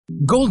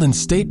Golden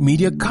State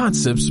Media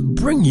Concepts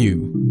bring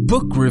you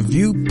Book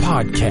Review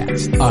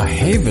Podcast, a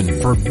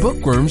haven for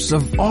bookworms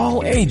of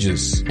all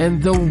ages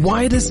and the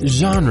widest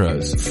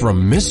genres,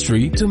 from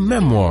mystery to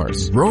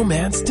memoirs,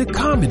 romance to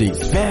comedy,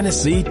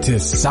 fantasy to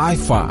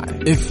sci-fi.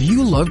 If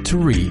you love to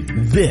read,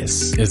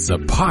 this is a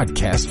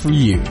podcast for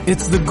you.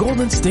 It's the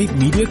Golden State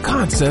Media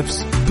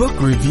Concepts Book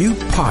Review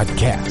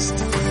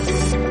Podcast.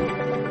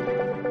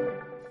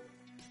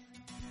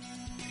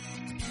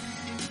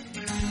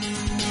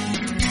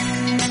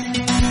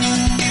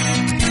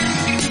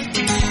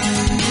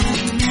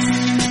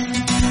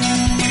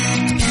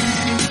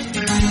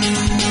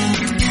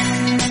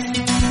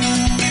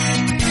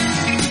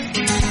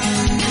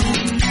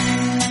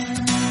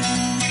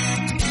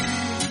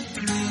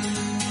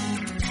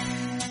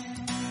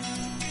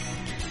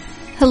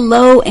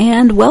 Hello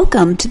and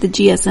welcome to the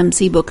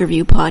GSMC Book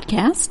Review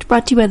Podcast,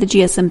 brought to you by the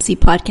GSMC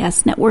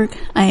Podcast Network.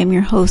 I am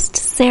your host,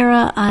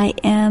 Sarah. I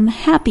am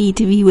happy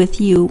to be with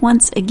you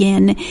once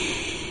again.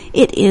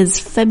 It is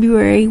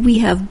February. We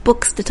have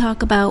books to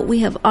talk about. We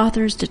have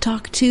authors to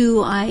talk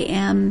to.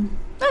 I'm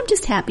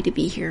just happy to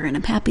be here, and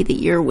I'm happy that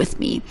you're with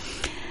me.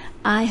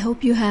 I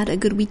hope you had a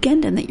good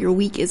weekend and that your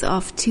week is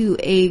off to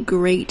a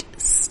great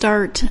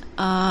start.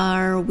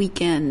 Our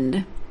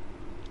weekend.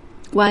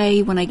 Why,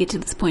 when I get to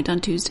this point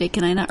on Tuesday,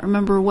 can I not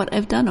remember what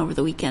I've done over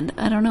the weekend?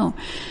 I don't know.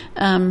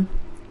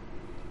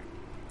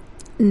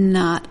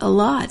 Not a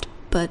lot,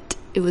 but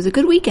it was a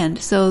good weekend,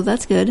 so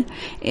that's good.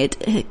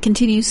 It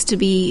continues to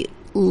be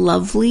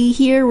lovely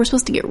here. We're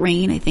supposed to get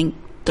rain, I think,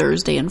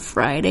 Thursday and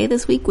Friday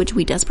this week, which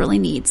we desperately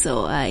need,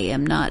 so I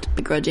am not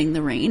begrudging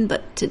the rain,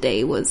 but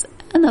today was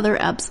another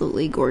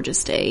absolutely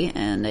gorgeous day,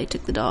 and I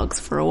took the dogs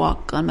for a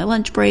walk on my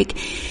lunch break,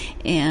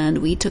 and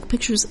we took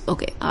pictures.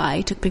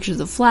 I took pictures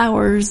of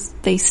flowers.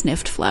 They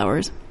sniffed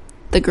flowers.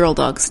 The girl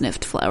dog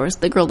sniffed flowers.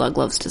 The girl dog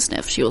loves to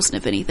sniff. She will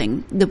sniff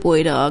anything. The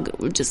boy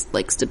dog just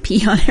likes to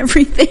pee on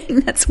everything.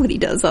 That's what he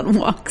does on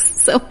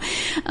walks. So,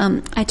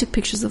 I took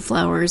pictures of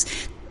flowers.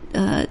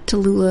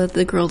 Tallulah,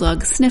 the girl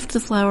dog, sniffed the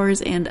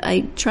flowers, and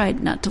I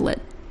tried not to let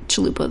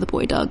Chalupa, the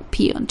boy dog,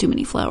 pee on too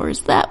many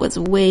flowers. That was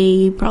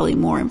probably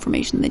more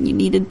information than you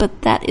needed,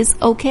 but that is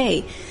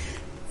okay.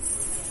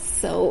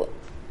 So,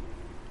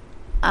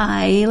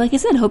 like I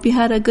said, hope you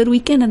had a good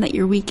weekend and that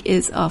your week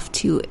is off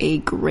to a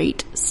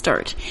great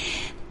start.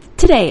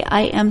 Today,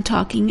 I am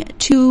talking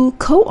to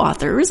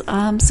co-authors.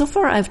 So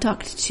far, I've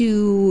talked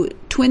to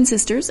twin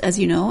sisters, as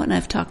you know, and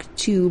I've talked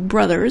to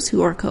brothers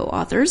who are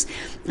co-authors.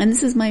 And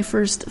this is my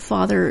first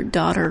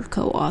father-daughter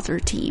co-author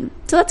team.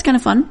 So that's kind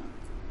of fun.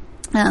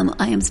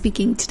 I am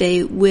speaking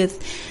today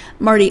with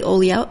Marty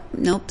Ohlhaut.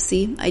 Nope,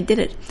 see, I did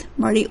it.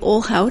 Marty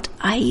Ohlhaut.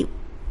 I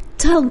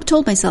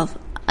told myself,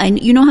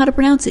 you know how to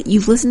pronounce it.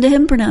 You've listened to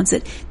him pronounce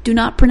it. Do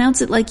not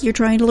pronounce it like you're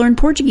trying to learn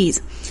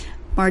Portuguese.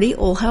 Marty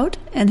Ohlhaut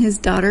and his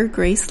daughter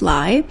Grace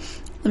Lai.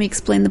 Let me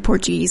explain the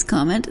Portuguese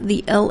comment.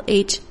 The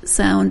LH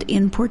sound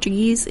in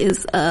Portuguese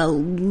is a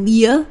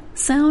lia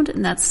sound,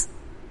 and that's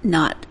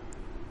not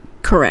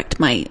correct.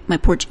 My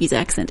Portuguese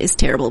accent is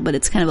terrible, but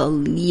it's kind of a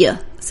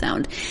lia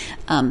sound.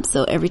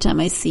 So every time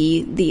I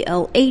see the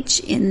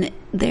LH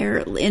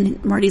in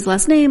Marty's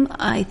last name,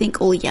 I think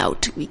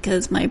Ohlhaut,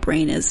 because my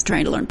brain is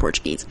trying to learn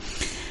Portuguese.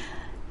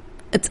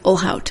 It's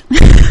Ohlhaut.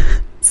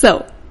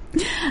 So,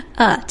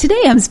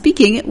 today I'm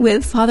speaking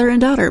with father and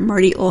daughter,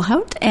 Marty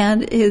Ohlhaut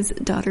and his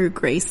daughter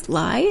Grace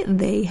Lai.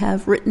 They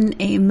have written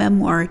a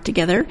memoir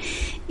together.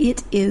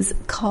 It is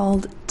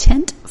called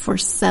Tent for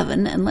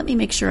Seven, and let me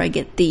make sure I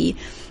get the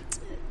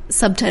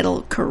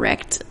subtitle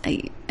correct.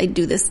 I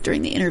do this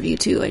during the interview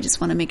too. I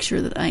just want to make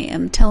sure that I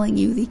am telling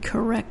you the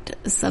correct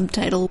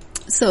subtitle.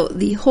 So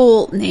the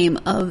whole name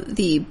of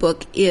the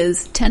book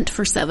is Tent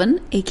for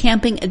Seven, a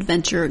camping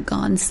adventure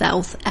gone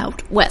south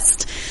out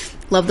west.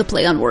 Love the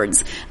play on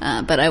words,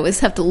 but I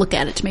always have to look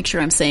at it to make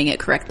sure I'm saying it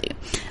correctly.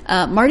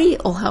 Marty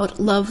Ohlhaut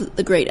loved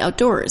the great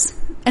outdoors,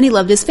 and he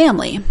loved his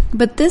family,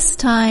 but this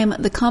time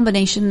the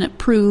combination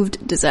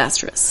proved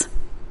disastrous.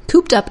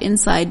 Cooped up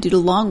inside due to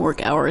long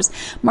work hours,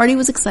 Marty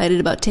was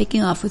excited about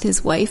taking off with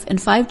his wife and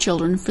 5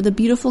 children for the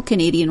beautiful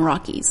Canadian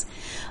Rockies.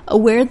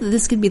 Aware that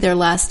this could be their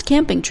last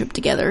camping trip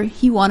together,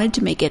 he wanted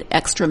to make it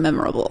extra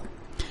memorable.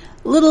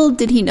 Little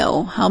did he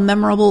know how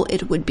memorable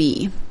it would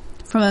be.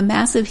 From a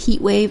massive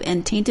heat wave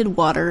and tainted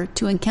water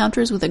to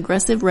encounters with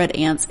aggressive red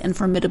ants and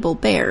formidable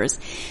bears,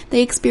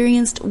 they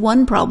experienced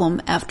one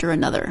problem after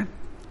another.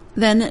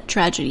 Then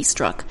tragedy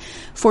struck,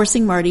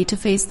 forcing Marty to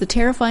face the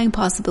terrifying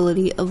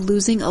possibility of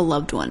losing a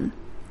loved one.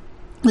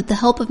 With the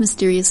help of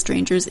mysterious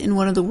strangers in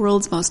one of the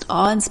world's most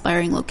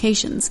awe-inspiring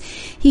locations,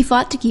 he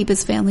fought to keep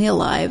his family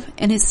alive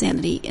and his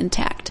sanity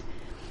intact.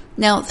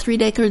 Now, 3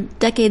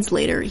 decades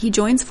later, he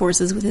joins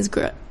forces with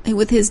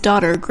his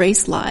daughter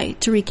Grace Lai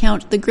to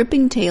recount the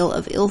gripping tale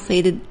of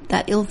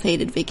that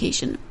ill-fated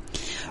vacation.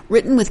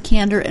 Written with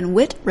candor and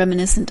wit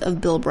reminiscent of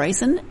Bill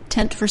Bryson,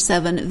 Tent for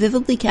Seven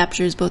vividly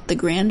captures both the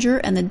grandeur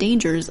and the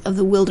dangers of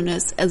the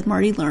wilderness as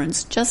Marty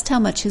learns just how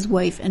much his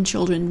wife and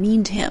children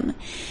mean to him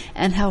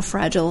and how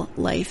fragile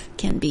life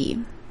can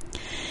be.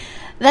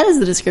 That is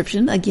the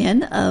description,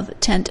 again, of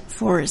Tent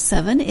for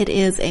Seven. It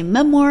is a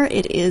memoir.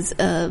 It is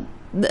a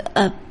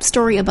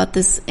story about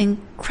this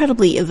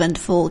incredibly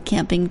eventful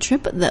camping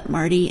trip that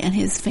Marty and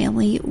his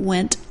family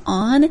went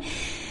on.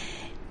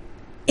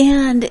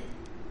 And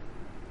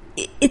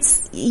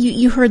it's,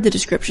 you heard the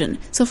description.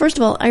 So first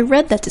of all, I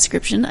read that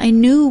description. I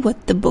knew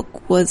what the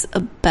book was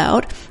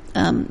about.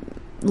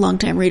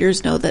 Longtime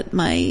readers know that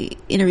my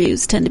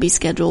interviews tend to be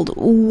scheduled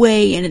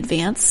way in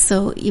advance.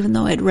 So even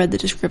though I'd read the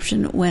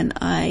description when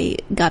I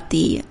got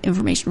the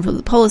information from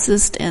the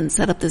publicist and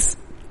set up this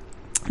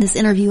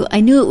interview,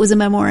 I knew it was a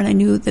memoir, and I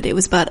knew that it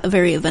was about a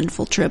very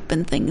eventful trip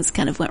and things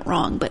kind of went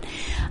wrong. But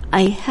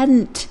I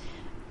hadn't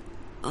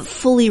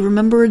fully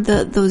remembered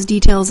those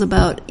details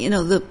about,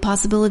 the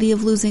possibility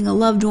of losing a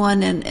loved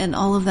one and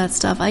all of that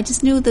stuff. I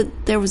just knew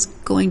that there was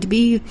going to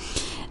be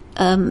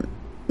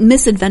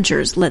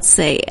misadventures, let's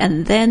say.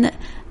 And then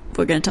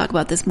we're going to talk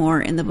about this more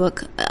in the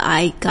book.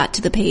 I got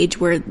to the page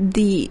where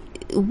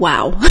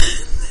wow.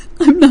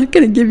 I'm not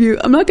going to give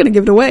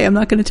it away. I'm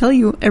not going to tell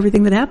you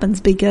everything that happens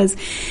because,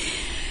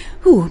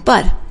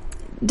 but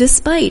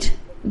despite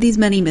these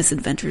many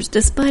misadventures,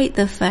 despite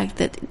the fact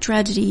that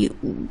tragedy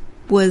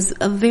was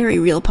a very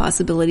real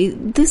possibility,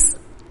 this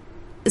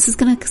is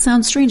going to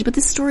sound strange, but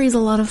this story is a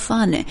lot of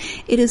fun. It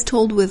is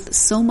told with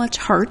so much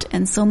heart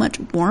and so much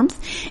warmth,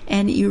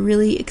 and you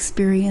really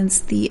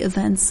experience the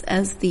events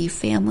as the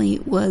family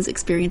was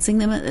experiencing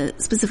them,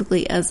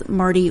 specifically as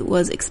Marty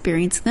was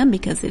experiencing them,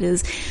 because it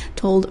is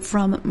told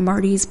from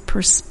Marty's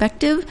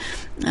perspective.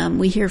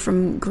 We hear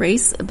from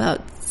Grace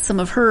about some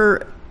of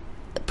her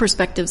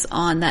perspectives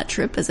on that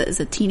trip as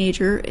a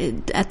teenager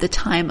at the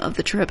time of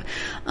the trip.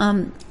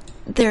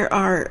 There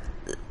are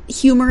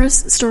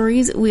humorous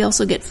stories. We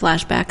also get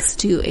flashbacks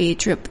to a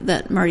trip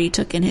that Marty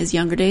took in his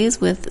younger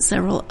days with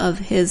several of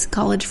his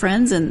college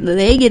friends, and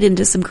they get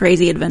into some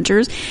crazy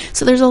adventures.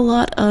 So there's a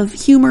lot of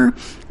humor.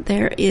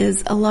 There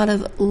is a lot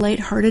of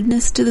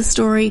lightheartedness to the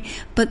story,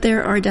 but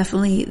there are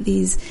definitely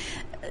these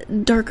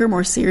darker,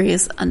 more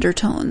serious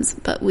undertones.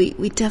 But we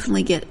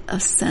definitely get a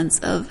sense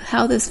of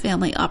how this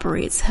family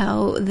operates,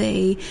 how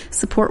they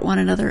support one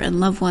another and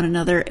love one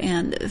another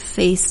and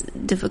face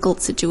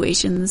difficult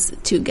situations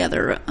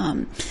together.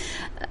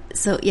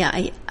 So yeah,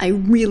 I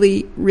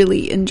really,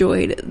 really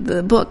enjoyed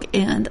the book,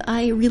 and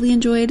I really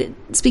enjoyed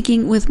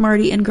speaking with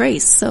Marty and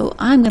Grace. So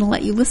I'm going to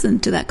let you listen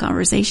to that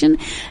conversation,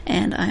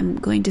 and I'm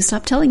going to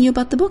stop telling you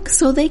about the book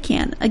so they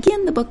can.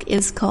 Again, the book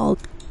is called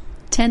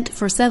Tent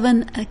for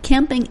Seven, a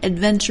camping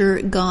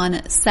adventure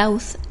gone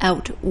south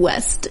out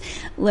west.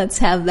 Let's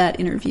have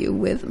that interview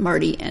with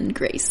Marty and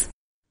Grace.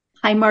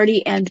 Hi,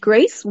 Marty and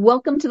Grace.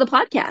 Welcome to the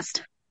podcast.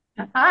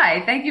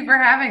 Hi, thank you for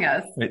having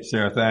us. Hey,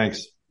 Sarah,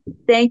 thanks.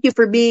 Thank you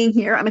for being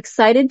here. I'm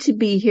excited to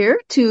be here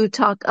to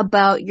talk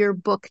about your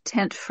book,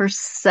 Tent for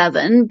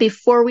Seven.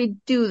 Before we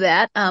do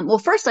that,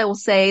 first I will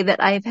say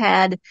that I've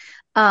had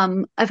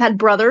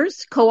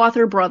brothers,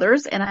 co-author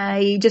brothers, and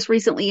I just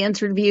recently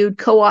interviewed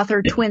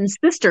co-author twin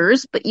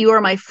sisters, but you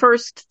are my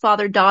first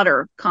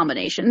father-daughter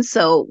combination.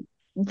 So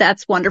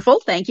that's wonderful.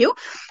 Thank you.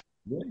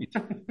 Great.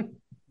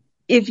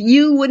 If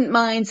you wouldn't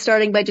mind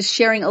starting by just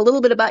sharing a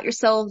little bit about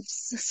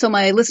yourselves so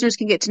my listeners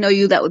can get to know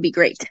you, that would be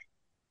great.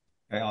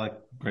 Okay, I'll let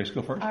Grace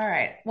go first. All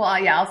right. Well,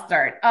 yeah, I'll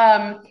start.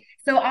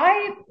 So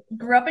I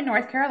grew up in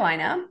North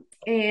Carolina.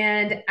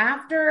 And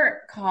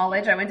after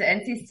college, I went to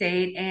NC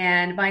State,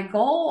 and my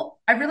goal,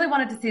 I really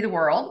wanted to see the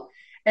world.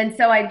 And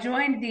so I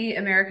joined the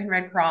American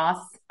Red Cross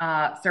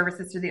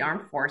services to the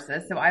armed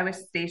forces. So I was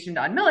stationed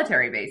on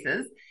military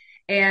bases.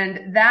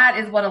 And that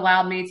is what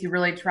allowed me to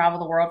really travel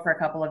the world for a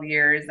couple of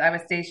years. I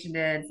was stationed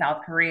in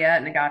South Korea,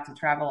 and I got to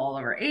travel all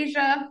over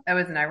Asia. I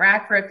was in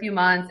Iraq for a few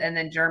months, and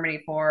then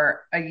Germany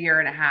for a year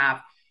and a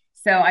half.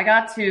 So I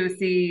got to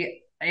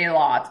see a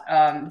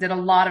lot, did a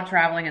lot of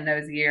traveling in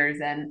those years.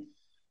 And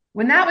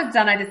when that was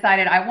done, I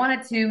decided I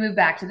wanted to move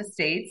back to the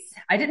States.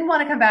 I didn't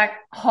want to come back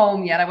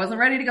home yet. I wasn't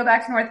ready to go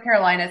back to North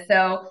Carolina.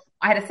 So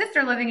I had a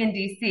sister living in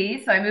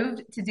DC. So I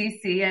moved to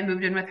DC. I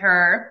moved in with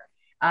her.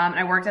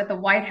 I worked at the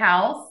White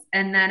House.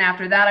 And then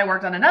after that, I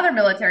worked on another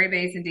military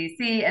base in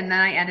DC. And then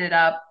I ended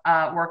up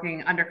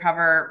working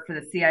undercover for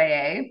the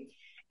CIA.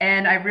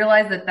 And I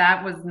realized that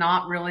that was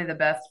not really the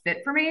best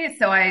fit for me.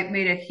 So I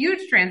made a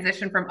huge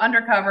transition from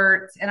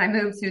undercover, and I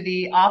moved to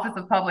the Office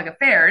of Public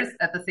Affairs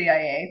at the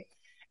CIA.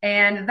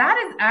 And that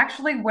is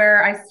actually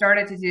where I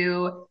started to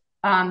do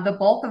the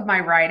bulk of my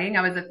writing.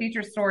 I was a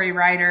feature story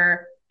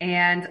writer,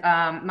 and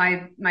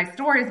my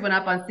stories went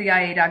up on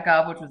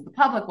CIA.gov, which was the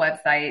public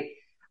website.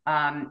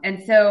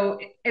 And so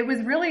it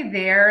was really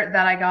there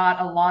that I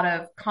got a lot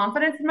of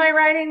confidence in my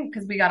writing,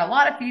 because we got a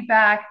lot of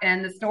feedback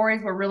and the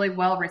stories were really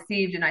well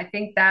received. And I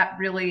think that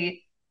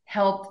really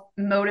helped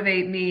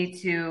motivate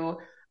me to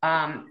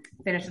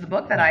finish the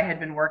book that I had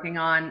been working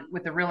on,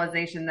 with the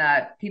realization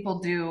that people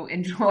do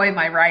enjoy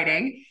my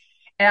writing.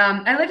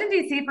 I lived in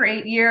DC for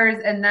 8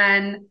 years, and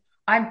then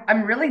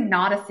I'm really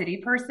not a city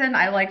person.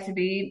 I like to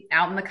be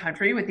out in the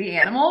country with the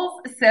animals.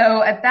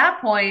 So at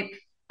that point,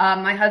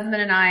 my husband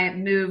and I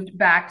moved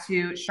back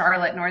to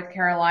Charlotte, North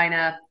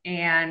Carolina,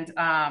 and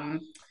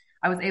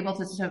I was able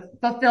to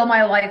fulfill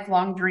my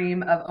lifelong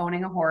dream of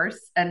owning a horse.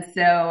 And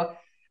so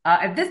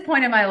at this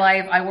point in my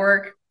life, I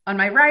work on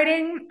my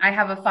writing. I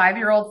have a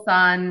 5-year-old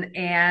son,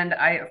 and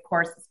I, of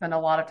course, spend a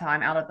lot of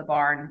time out at the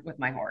barn with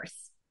my horse.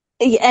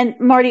 And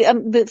Marty,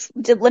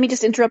 let me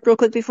just interrupt real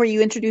quick before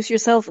you introduce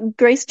yourself.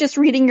 Grace, just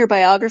reading your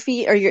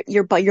biography or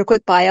your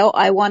quick bio,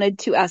 I wanted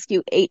to ask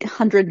you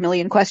 800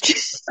 million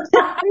questions,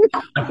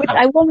 which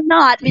I will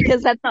not,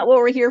 because that's not what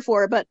we're here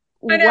for. But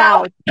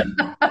wow,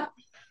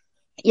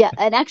 yeah.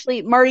 And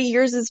actually, Marty,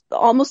 yours is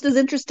almost as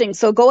interesting.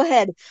 So go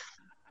ahead.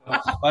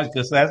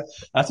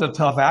 That's a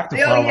tough act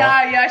to follow. Oh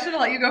yeah. I should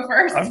have let you go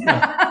first. I'm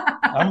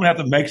gonna have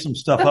to make some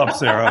stuff up,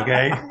 Sarah.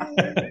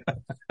 Okay.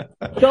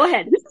 Go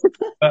ahead.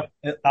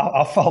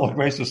 I'll follow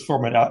Grace's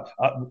format.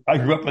 I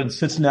grew up in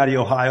Cincinnati,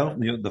 Ohio,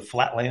 the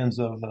flatlands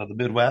of the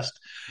Midwest.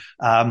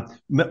 I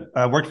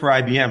worked for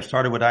IBM,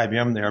 started with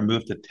IBM there,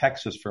 moved to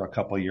Texas for a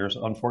couple of years.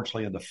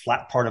 Unfortunately, in the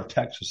flat part of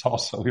Texas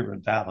also, we were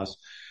in Dallas.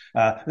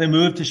 Then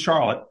moved to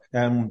Charlotte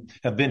and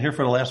have been here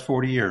for the last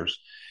 40 years.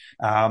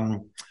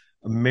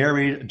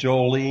 Married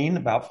Jolene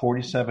about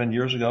 47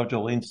 years ago.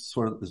 Jolene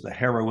sort of is the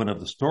heroine of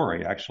the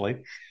story,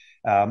 actually.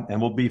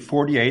 And will be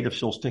 48 if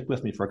she'll stick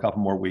with me for a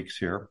couple more weeks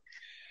here.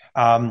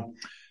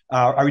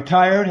 I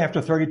retired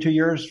after 32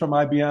 years from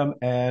IBM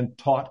and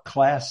taught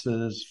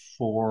classes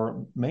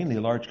for mainly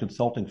large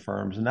consulting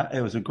firms. And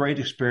it was a great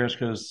experience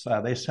because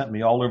they sent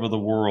me all over the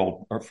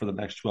world for the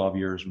next 12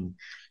 years and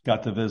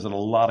got to visit a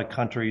lot of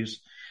countries,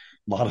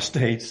 a lot of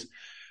states.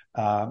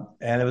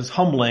 And it was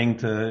humbling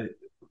to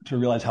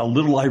realize how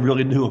little I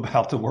really knew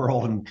about the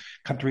world and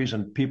countries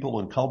and people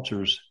and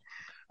cultures.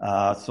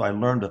 So I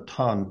learned a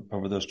ton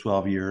over those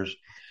 12 years.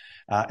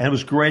 And it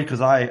was great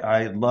because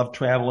I love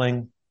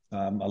traveling.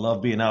 I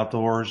love being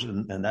outdoors.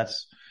 And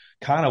that's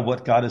kind of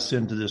what got us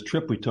into this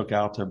trip we took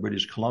out to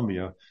British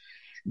Columbia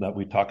that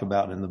we talk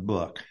about in the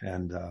book.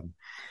 And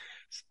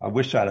I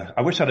wish I'd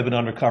have been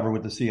undercover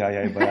with the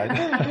CIA, but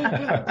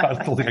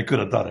I don't think I could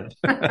have done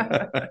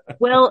it.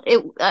 Well,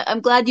 I'm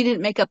glad you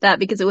didn't make up that,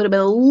 because it would have been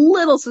a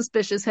little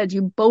suspicious had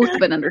you both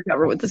been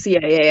undercover with the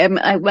CIA.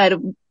 I might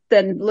have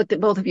then looked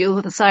at both of you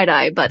with a side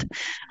eye. But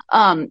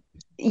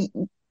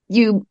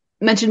you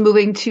mentioned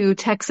moving to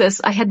Texas.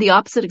 I had the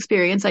opposite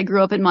experience. I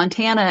grew up in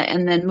Montana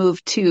and then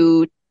moved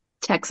to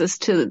Texas,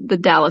 to the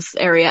Dallas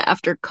area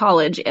after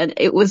college. And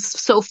it was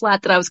so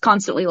flat that I was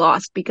constantly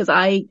lost because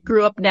I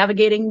grew up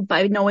navigating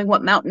by knowing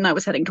what mountain I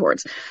was heading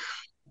towards.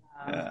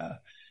 Yeah.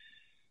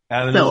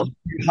 And it was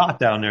hot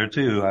down there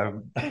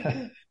too.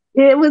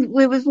 It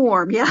was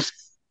warm. Yeah.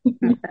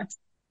 Yes.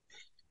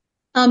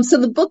 So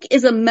the book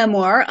is a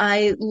memoir.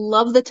 I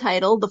love the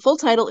title. The full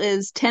title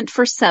is Tent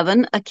for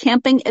Seven, a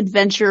camping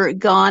adventure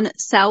gone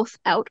south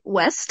out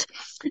west.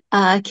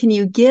 Can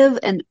you give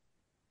an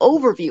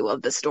overview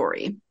of the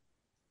story?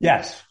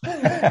 Yes.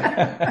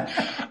 A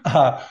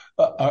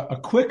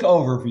quick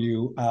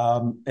overview.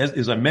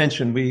 As I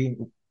mentioned,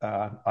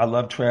 I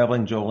love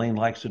traveling. Jolene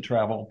likes to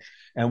travel.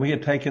 And we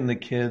had taken the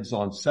kids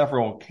on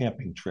several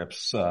camping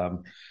trips,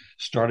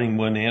 starting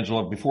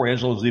before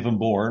Angela was even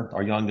born,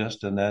 our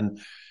youngest. And then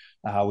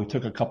we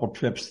took a couple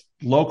trips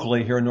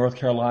locally here in North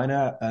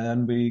Carolina, and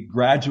then we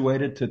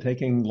graduated to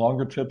taking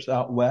longer trips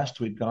out west.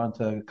 We'd gone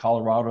to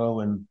Colorado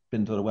and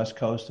been to the West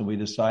Coast, and we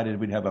decided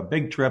we'd have a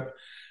big trip,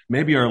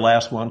 maybe our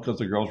last one, because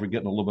the girls were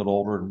getting a little bit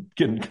older and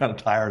getting kind of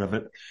tired of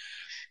it.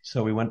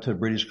 So we went to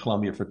British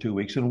Columbia for 2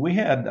 weeks, and we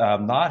had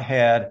not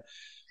had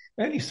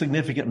any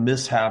significant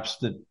mishaps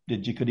that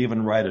you could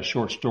even write a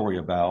short story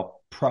about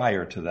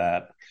prior to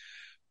that.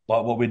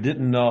 But what we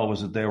didn't know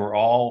was that they were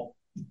all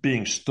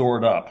being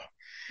stored up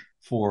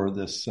for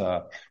this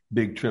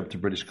big trip to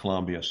British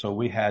Columbia. So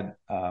we had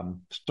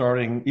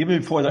starting even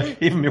before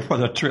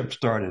the trip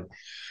started,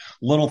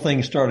 little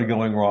things started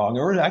going wrong,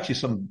 or actually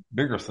some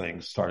bigger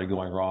things started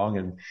going wrong.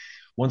 And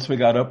once we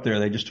got up there,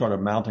 they just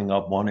started mounting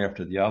up one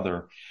after the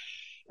other.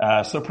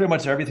 So pretty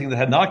much everything that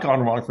had not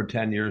gone wrong for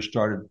 10 years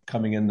started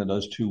coming into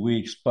those 2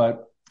 weeks.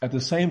 But at the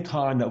same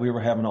time that we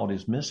were having all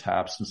these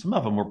mishaps, and some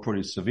of them were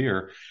pretty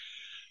severe,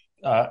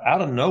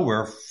 out of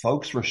nowhere,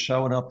 folks were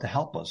showing up to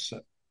help us,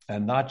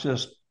 and not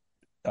just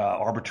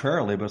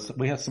arbitrarily, but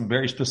we had some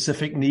very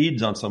specific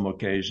needs on some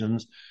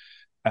occasions.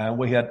 And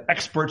we had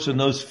experts in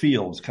those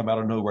fields come out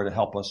of nowhere to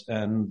help us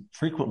and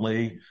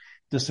frequently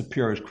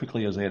disappear as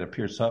quickly as they had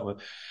appeared. So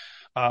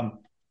it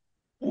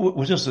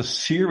was just a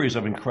series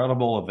of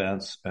incredible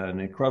events and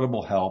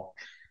incredible help,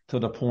 to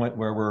the point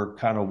where we're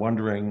kind of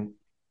wondering,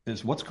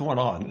 what's going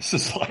on? This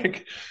is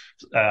like,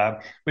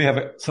 we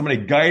have somebody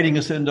guiding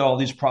us into all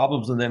these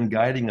problems and then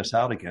guiding us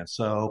out again.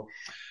 So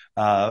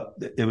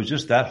it was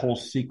just that whole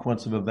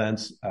sequence of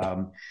events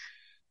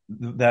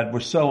that were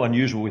so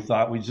unusual. We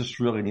thought we just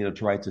really needed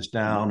to write this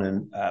down.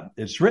 And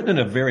it's written in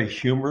a very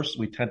humorous,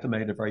 we tend to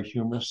make it a very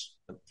humorous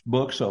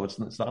book. So it's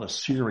not a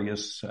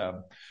serious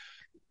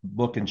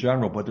book in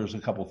general, but there's a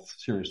couple of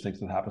serious things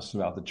that happens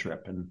throughout the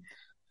trip. And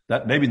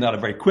that maybe not a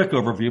very quick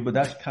overview, but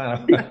that's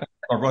kind of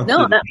a run.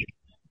 No,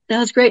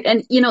 That's great.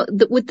 And,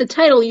 with the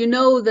title,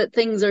 that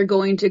things are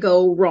going to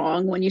go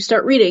wrong when you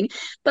start reading,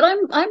 but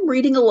I'm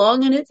reading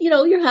along and it's,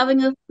 you're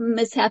having a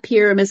mishap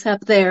here, a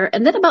mishap there.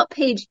 And then about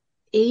page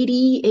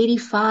 80,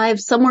 85,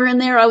 somewhere in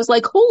there, I was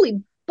like,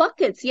 holy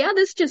buckets. Yeah,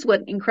 this just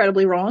went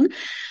incredibly wrong.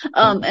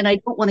 And I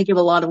don't want to give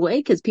a lot away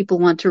because people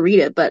want to read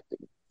it, but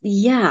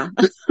yeah,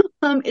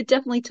 it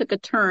definitely took a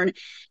turn.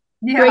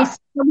 Yeah. Grace,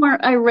 somewhere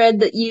I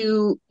read that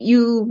you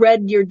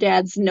read your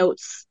dad's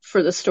notes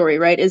for the story,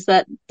 right?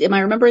 Am I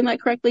remembering that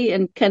correctly?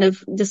 And kind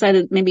of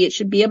decided maybe it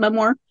should be a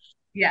memoir?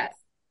 Yes.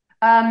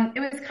 It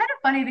was kind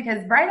of funny because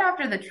right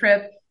after the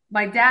trip,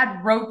 my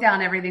dad wrote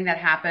down everything that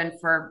happened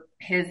for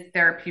his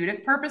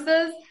therapeutic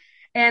purposes.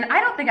 And I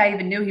don't think I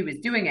even knew he was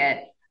doing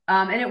it.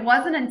 And it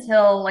wasn't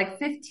until like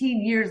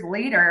 15 years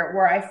later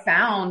where I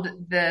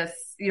found this,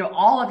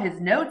 all of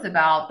his notes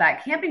about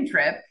that camping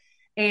trip.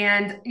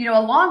 And,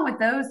 along with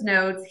those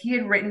notes, he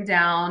had written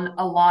down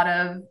a lot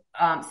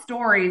of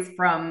stories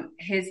from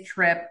his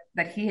trip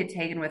that he had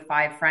taken with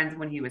 5 friends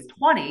when he was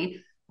 20.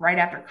 Right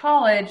after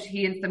college,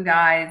 he and some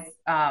guys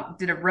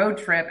did a road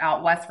trip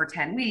out west for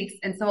 10 weeks.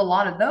 And so a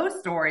lot of those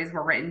stories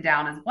were written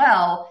down as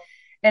well.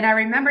 And I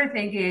remember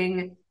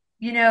thinking,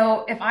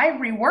 if I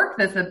rework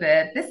this a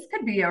bit, this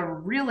could be a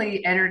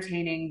really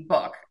entertaining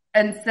book.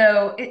 And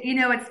so,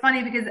 it's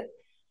funny because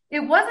it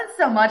wasn't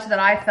so much that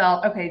I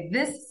felt, okay,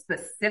 this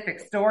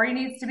specific story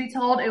needs to be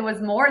told. It was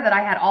more that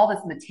I had all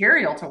this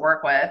material to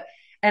work with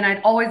and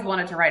I'd always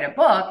wanted to write a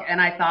book.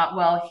 And I thought,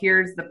 well,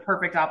 here's the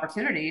perfect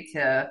opportunity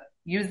to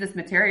use this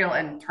material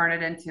and turn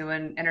it into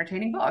an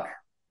entertaining book.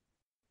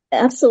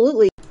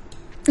 Absolutely.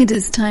 It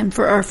is time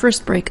for our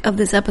first break of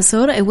this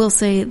episode. I will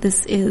say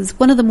this is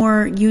one of the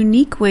more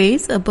unique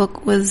ways a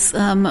book was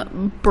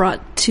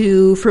brought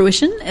to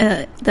fruition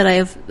that I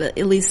have,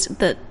 at least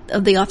that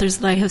of the authors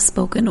that I have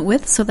spoken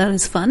with. So that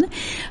is fun.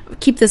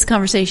 Keep this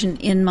conversation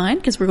in mind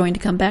because we're going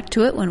to come back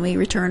to it when we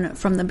return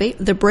from the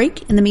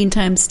break. In the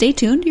meantime, stay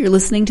tuned. You're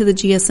listening to the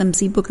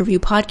GSMC Book Review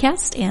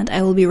Podcast, and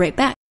I will be right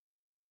back.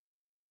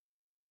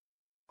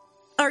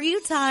 Are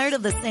you tired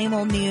of the same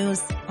old news?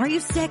 Are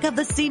you sick of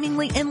the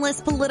seemingly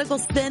endless political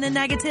spin and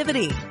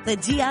negativity? The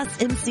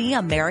GSMC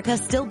America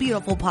Still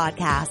Beautiful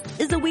podcast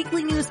is a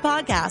weekly news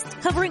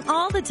podcast covering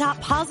all the top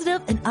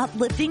positive and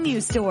uplifting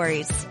news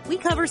stories. We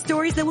cover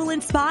stories that will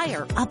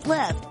inspire,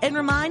 uplift, and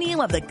remind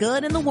you of the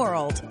good in the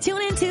world.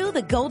 Tune into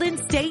the Golden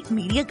State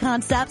Media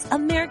Concepts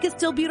America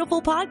Still Beautiful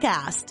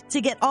podcast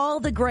to get all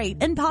the great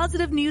and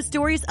positive news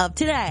stories of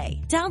today.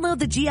 Download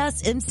the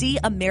GSMC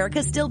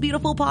America Still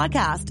Beautiful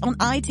podcast on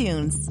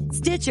iTunes,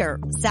 Stitcher,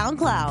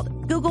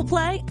 SoundCloud, Google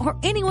Play, or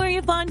anywhere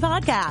you find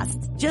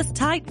podcasts. Just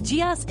type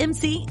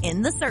GSMC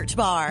in the search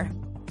bar.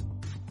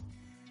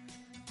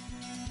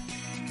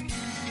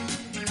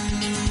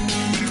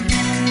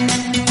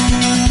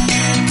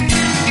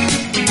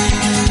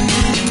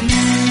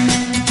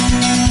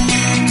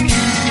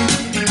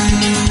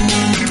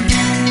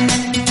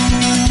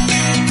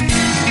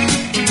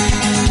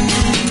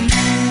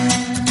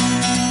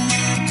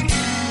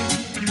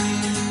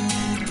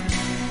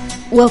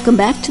 Welcome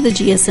back to the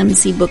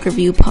GSMC Book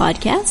Review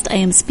Podcast. I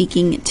am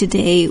speaking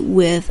today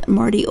with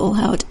Marty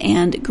Ohlhaut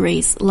and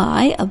Grace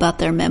Lai about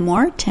their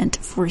memoir, Tent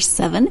for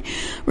 7.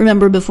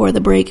 Remember before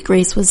the break,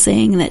 Grace was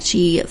saying that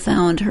she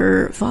found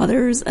her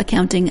father's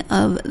accounting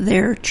of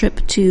their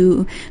trip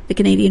to the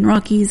Canadian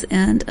Rockies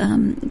and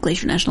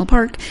Glacier National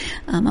Park,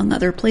 among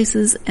other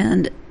places,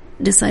 and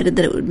decided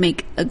that it would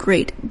make a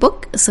great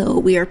book. So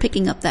we are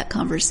picking up that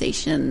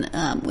conversation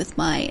with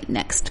my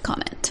next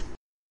comment.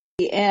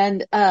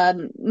 And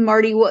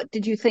Marty, what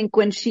did you think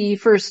when she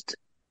first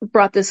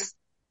brought this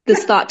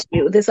thought to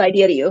you, this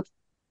idea to you?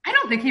 I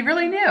don't think he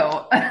really knew.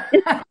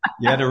 Yeah,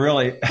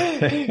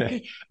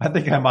 I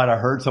think I might have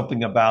heard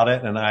something about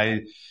it. And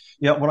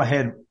when I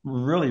had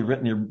really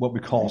written what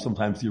we call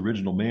sometimes the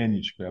original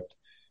manuscript,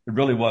 it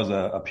really was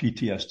a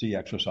PTSD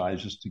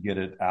exercise just to get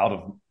it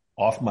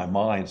off my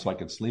mind so I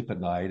could sleep at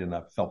night. And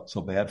I felt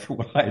so bad for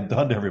what I had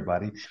done to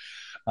everybody.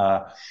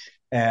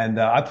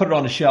 And I put it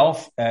on the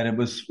shelf, and it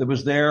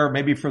was there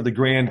maybe for the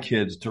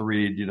grandkids to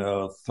read,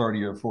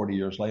 30 or 40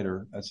 years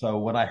later. And so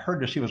when I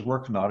heard that she was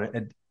working on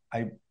it,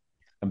 I'm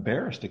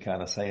embarrassed to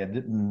kind of say it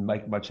didn't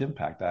make much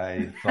impact.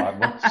 I thought,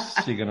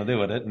 what's she going to do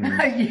with it?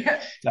 And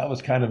yeah. That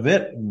was kind of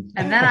it.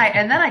 And then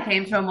I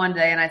came to him one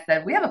day and I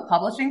said, "We have a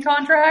publishing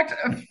contract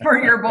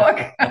for your book."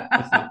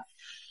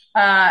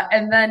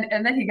 And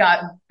then he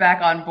got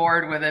back on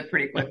board with it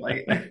pretty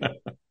quickly.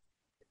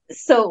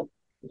 So,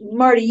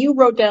 Marty, you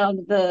wrote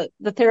down the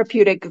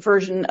therapeutic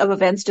version of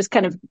events, just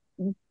kind of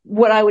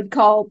what I would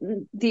call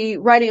the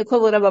writing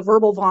equivalent of a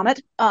verbal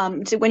vomit,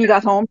 to when you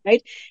got home,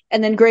 right?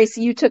 And then Grace,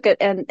 you took it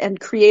and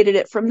created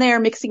it from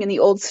there, mixing in the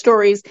old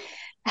stories.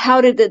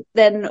 How did it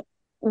then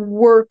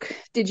work?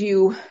 Did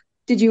you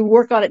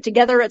work on it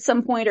together at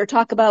some point or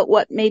talk about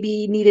what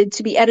maybe needed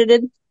to be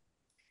edited?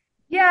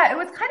 Yeah, it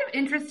was kind of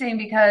interesting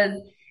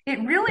because it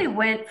really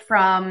went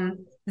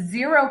from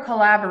zero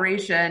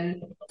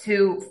collaboration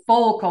to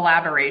full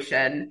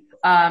collaboration.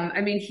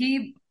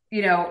 He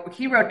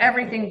he wrote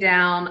everything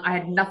down. I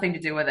had nothing to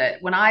do with it.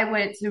 When I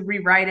went to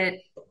rewrite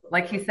it,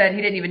 like he said,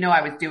 he didn't even know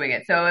I was doing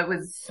it. So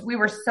we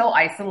were so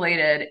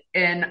isolated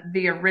in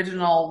the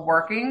original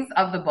workings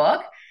of the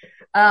book.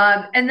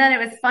 And then it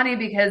was funny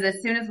because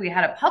as soon as we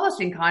had a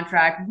publishing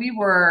contract, we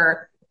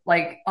were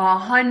like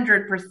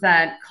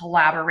 100%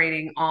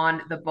 collaborating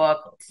on the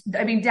book.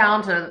 I mean,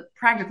 down to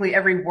practically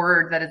every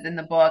word that is in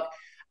the book.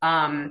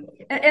 And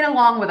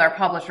along with our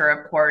publisher,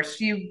 of course,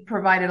 she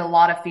provided a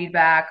lot of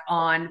feedback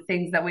on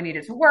things that we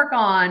needed to work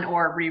on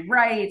or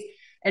rewrite.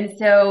 And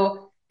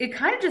so it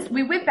kind of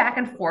we went back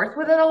and forth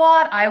with it a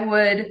lot. I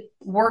would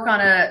work on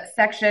a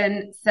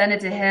section, send it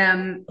to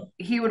him.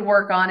 He would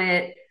work on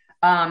it,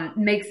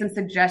 make some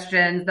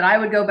suggestions, that I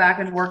would go back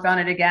and work on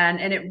it again.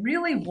 And it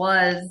really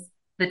was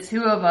the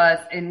two of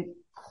us in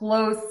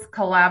close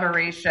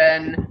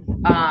collaboration,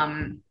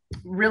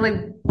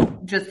 really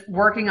just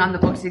working on the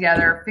book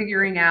together,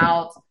 figuring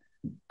out,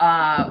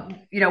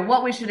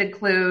 what we should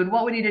include,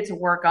 what we needed to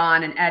work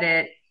on and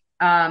edit.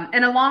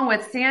 And along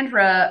with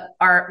Sandra,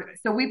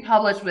 so we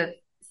published with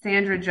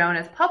Sandra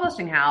Jonas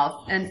Publishing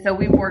House. And so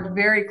we worked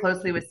very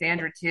closely with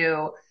Sandra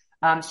too.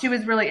 She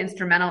was really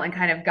instrumental in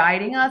kind of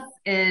guiding us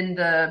in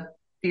the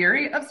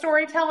theory of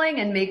storytelling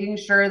and making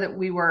sure that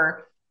we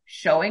were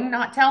showing,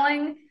 not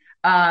telling.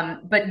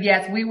 But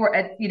yes, we were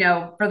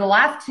for the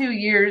last 2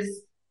 years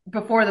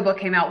before the book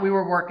came out, we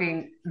were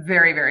working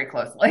very, very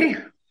closely.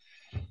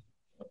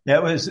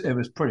 Yeah, it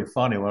was pretty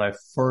funny when I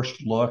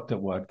first looked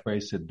at what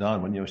Grace had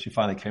done. When she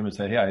finally came and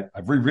said, "Hey,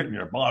 I've rewritten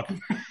your book,"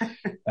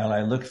 and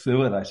I looked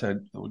through it. I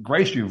said,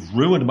 "Grace, you've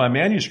ruined my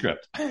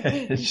manuscript."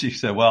 And she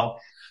said, "Well,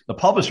 the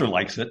publisher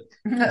likes it."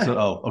 I said,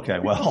 "Oh, okay,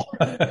 well."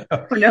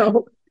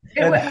 No.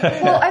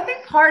 I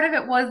think part of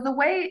it was the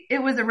way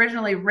it was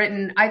originally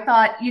written. I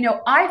thought,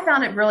 I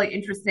found it really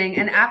interesting.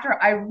 And after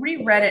I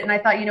reread it, and I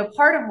thought,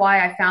 part of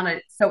why I found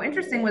it so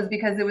interesting was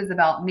because it was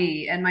about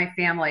me and my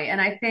family. And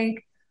I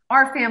think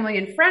our family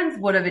and friends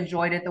would have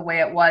enjoyed it the way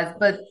it was.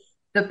 But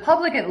the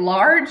public at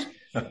large,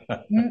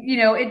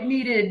 it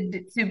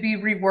needed to be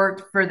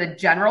reworked for the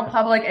general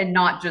public and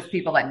not just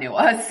people that knew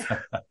us.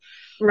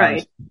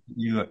 Right.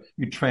 You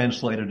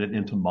translated it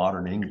into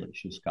modern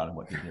English is kind of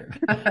what you did.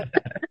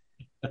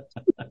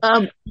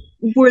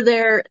 Were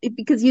there,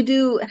 because you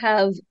do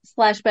have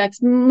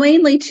flashbacks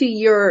mainly to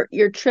your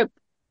trip,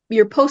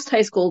 your post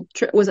high school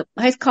trip, was it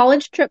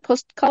college trip,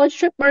 post college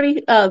trip,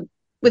 Marty,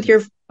 with your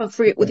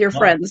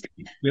friends?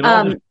 We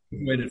all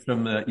graduated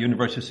from the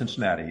University of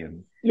Cincinnati.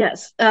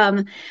 Yes.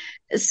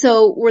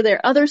 So were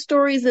there other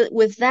stories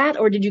with that,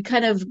 or did you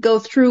kind of go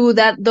through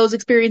those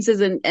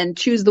experiences and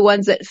choose the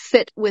ones that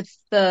fit with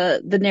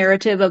the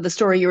narrative of the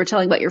story you were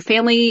telling about your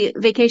family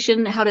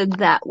vacation? How did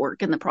that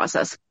work in the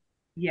process?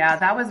 Yeah,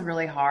 that was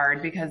really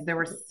hard because there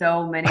were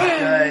so many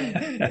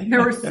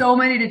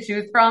to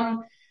choose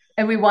from,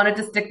 and we wanted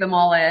to stick them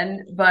all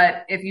in.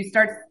 But if you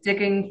start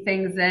sticking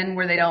things in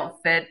where they don't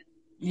fit,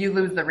 you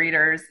lose the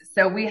readers.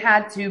 So we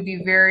had to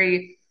be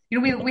very,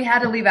 we had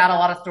to leave out a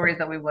lot of stories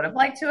that we would have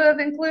liked to have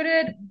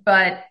included.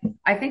 But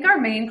I think our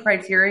main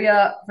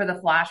criteria for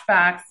the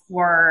flashbacks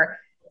were,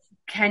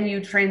 can you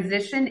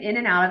transition in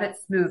and out of it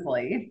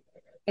smoothly?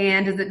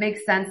 And does it make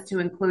sense to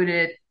include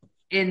it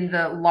in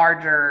the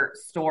larger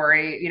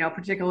story,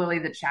 particularly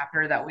the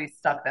chapter that we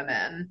stuck them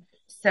in.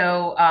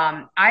 So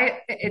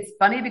it's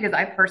funny because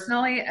I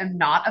personally am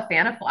not a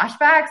fan of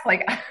flashbacks.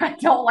 Like, I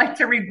don't like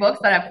to read books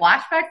that have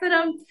flashbacks in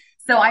them.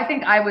 So I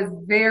think I was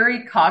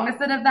very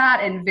cognizant of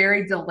that and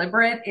very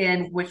deliberate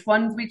in which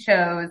ones we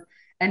chose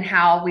and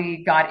how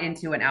we got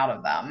into and out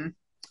of them.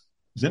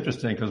 It's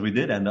interesting because we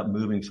did end up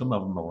moving some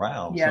of them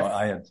around. Yes.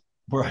 So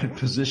where I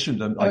positioned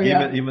them,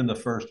 even the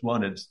first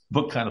one, its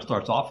book kind of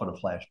starts off in a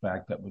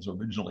flashback that was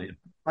originally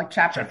like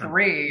chapter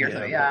 3 or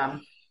so. Yeah.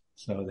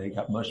 So they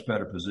got much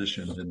better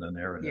positioned in the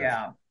narrative.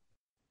 Yeah.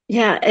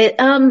 Yeah.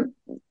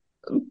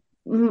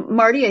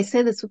 Marty, I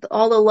say this with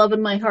all the love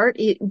in my heart.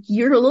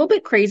 You're a little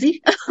bit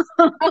crazy.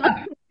 I've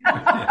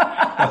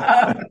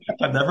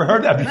never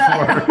heard that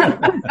before.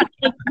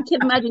 I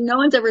can imagine no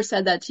one's ever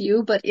said that to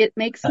you, but it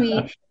makes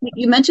me,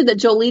 you mentioned that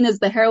Jolene is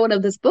the heroine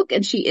of this book,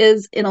 and she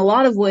is in a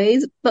lot of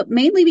ways, but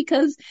mainly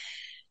because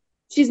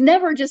she's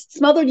never just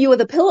smothered you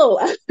with a pillow.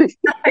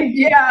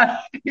 Yeah.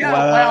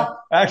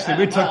 Well, actually,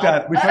 we took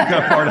that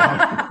part of it.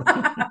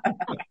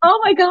 Oh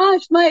my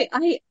gosh,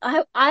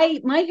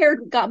 my hair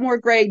got more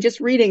gray just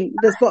reading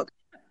this book.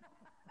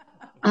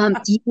 Do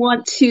you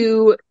want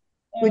to?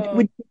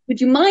 Would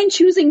you mind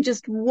choosing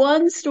just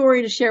one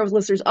story to share with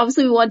listeners?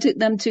 Obviously, we want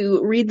them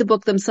to read the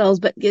book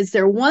themselves, but is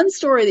there one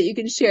story that you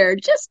can share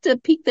just to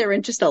pique their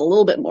interest a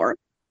little bit more?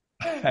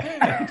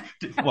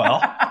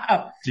 Well,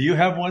 do you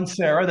have one,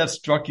 Sarah, that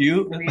struck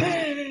you?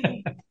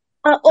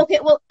 Okay,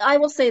 well, I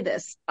will say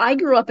this. I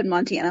grew up in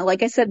Montana.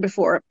 Like I said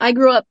before, I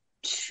grew up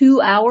 2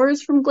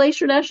 hours from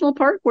Glacier National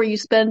Park, where you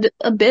spend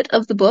a bit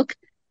of the book.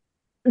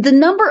 The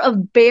number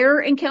of bear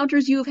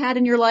encounters you have had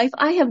in your life,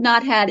 I have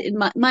not had in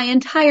my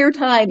entire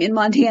time in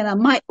Montana.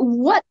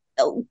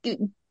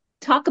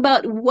 talk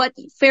about what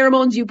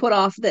pheromones you put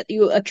off that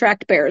you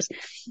attract bears.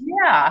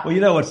 Yeah. Well,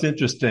 you know what's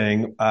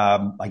interesting?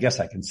 I guess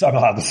I can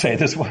somehow say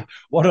this.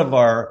 One of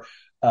our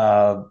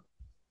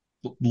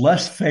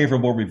less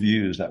favorable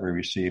reviews that we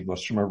received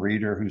was from a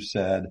reader who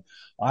said,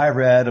 "I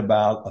read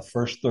about the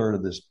first third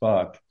of this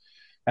book,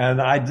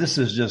 and this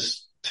is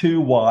just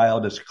too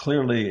wild. It's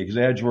clearly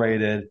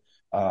exaggerated.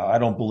 I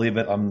don't believe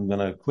it. I'm going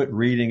to quit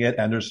reading it."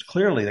 And there's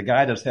clearly the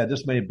guy that's had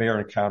this many bear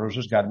encounters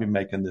has got to be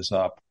making this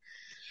up.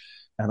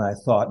 And I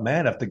thought,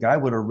 man, if the guy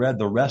would have read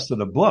the rest of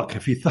the book,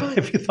 if he thought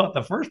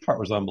the first part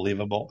was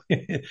unbelievable,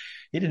 he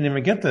didn't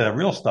even get the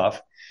real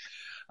stuff.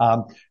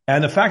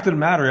 And the fact of the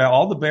matter,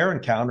 all the bear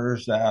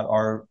encounters that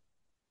are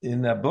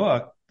in that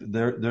book,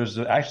 there's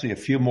actually a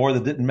few more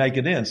that didn't make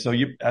it in. So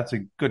that's a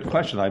good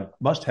question. I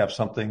must have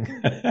something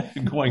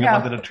going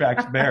on that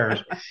attracts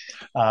bears.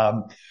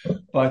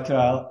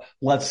 But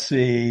let's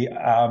see.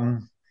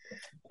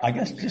 I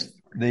guess just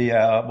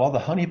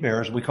the honey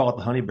bears, we call it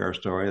the honey bear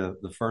story.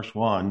 The first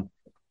one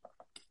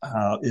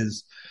that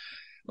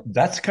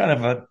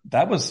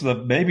was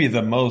maybe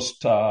the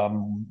most,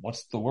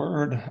 what's the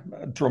word?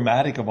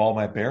 Dramatic of all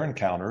my bear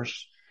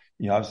encounters.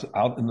 You know, I was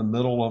out in the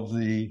middle of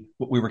we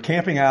were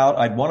camping out.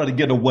 I wanted to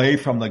get away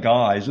from the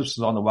guys. This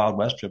was on the Wild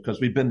West trip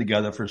because we'd been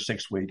together for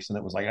 6 weeks, and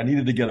it was like, I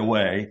needed to get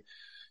away.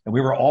 And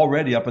we were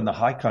already up in the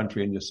high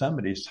country in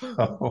Yosemite.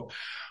 So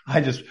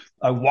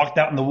I walked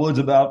out in the woods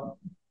about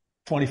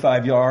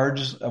 25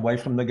 yards away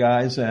from the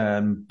guys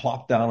and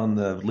plopped down on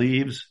the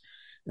leaves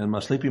in my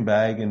sleeping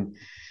bag, and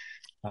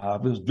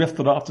was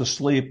drifted off to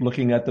sleep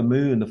looking at the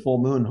moon, the full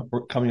moon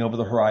coming over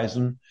the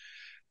horizon.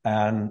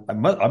 And I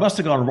must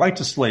have gone right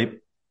to sleep.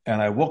 And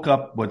I woke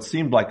up what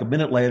seemed like a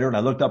minute later, and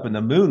I looked up and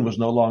the moon was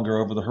no longer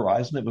over the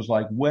horizon. It was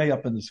like way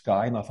up in the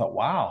sky. And I thought,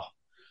 wow,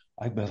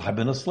 I've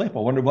been asleep. I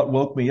wonder what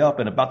woke me up.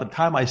 And about the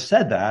time I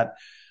said that,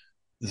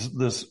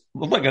 this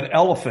looked like an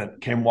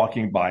elephant came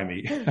walking by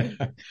me,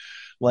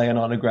 laying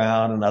on the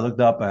ground. And I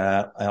looked up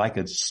and I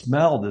could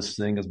smell this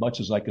thing as much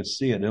as I could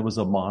see it. It was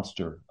a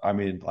monster. I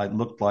mean, I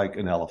looked like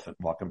an elephant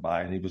walking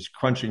by, and he was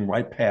crunching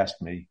right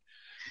past me.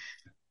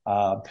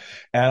 And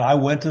I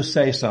went to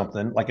say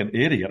something like an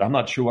idiot. I'm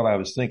not sure what I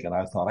was thinking.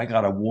 I thought, I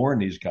got to warn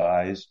these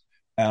guys,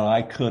 and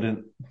I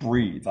couldn't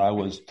breathe. I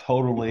was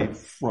totally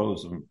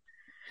frozen.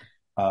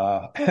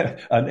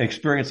 An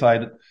experience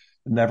I'd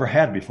never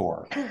had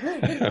before.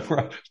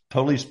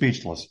 Totally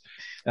speechless.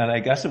 And I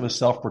guess it was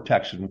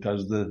self-protection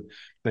because the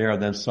bear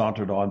then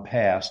sauntered on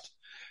past,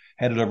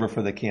 headed over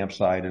for the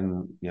campsite,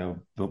 and,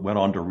 went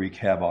on to wreak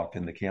havoc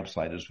in the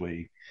campsite, as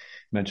we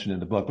mentioned in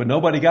the book. But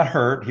nobody got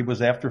hurt. He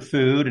was after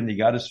food, and he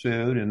got his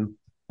food, and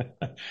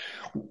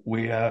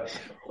we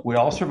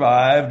all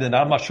survived. And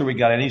I'm not sure we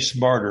got any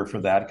smarter for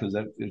that because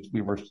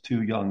we were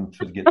too young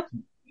to get.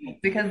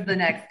 Because the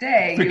next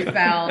day you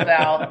found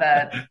out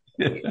that,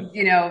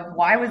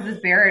 why was this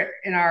bear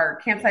in our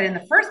campsite in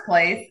the first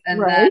place?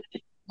 And then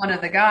one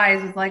of the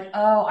guys was like,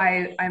 oh,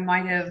 I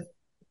might have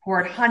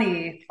poured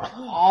honey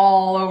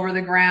all over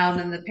the ground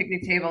and the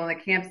picnic table in the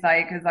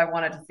campsite because I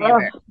wanted to see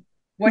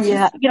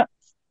a bear.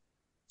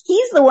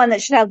 He's the one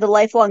that should have the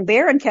lifelong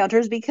bear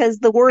encounters because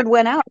the word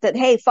went out that,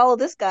 hey, follow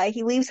this guy.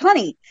 He leaves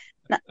honey.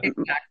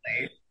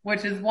 Exactly.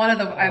 Which is one of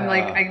the, I'm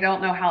like, I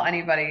don't know how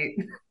anybody,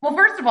 well,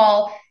 first of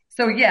all,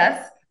 so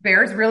yes,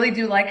 bears really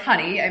do like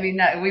honey. I mean,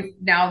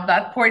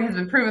 that point has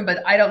been proven, but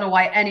I don't know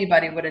why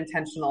anybody would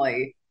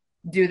intentionally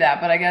do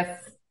that. But I guess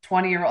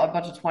a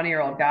bunch of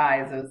 20-year-old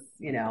guys is,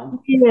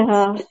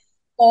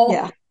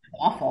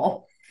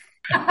 awful.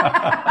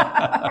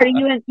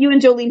 You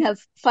and Jolene have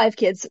 5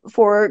 kids,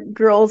 4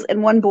 girls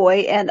and 1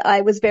 boy, and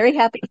I was very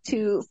happy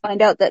to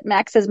find out that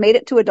Max has made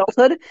it to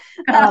adulthood.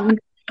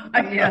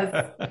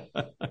 Yes,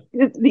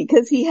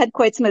 because he had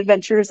quite some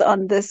adventures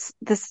on this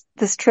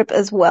trip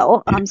as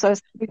well. So I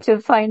was happy to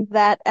find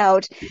that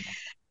out.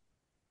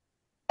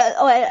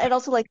 I'd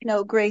also like to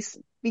know, Grace,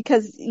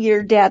 because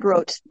your dad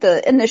wrote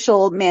the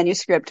initial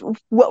manuscript,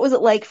 what was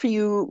it like for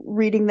you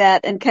reading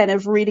that and kind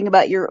of reading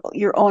about your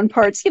own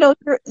parts?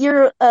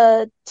 You're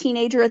a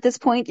teenager at this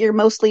point. You're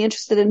mostly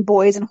interested in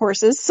boys and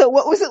horses. So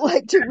what was it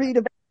like to read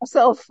about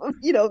yourself,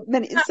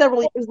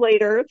 several years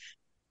later?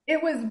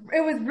 It was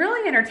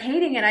really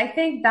entertaining. And I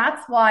think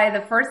that's why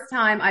the first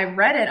time I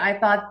read it, I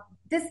thought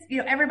this,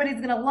 everybody's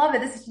going to love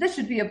it. This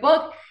should be a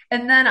book.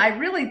 And then I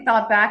really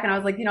thought back and I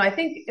was like, I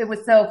think it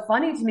was so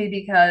funny to me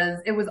because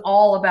it was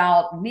all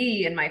about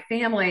me and my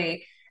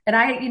family. And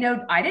I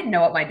didn't know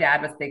what my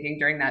dad was thinking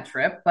during that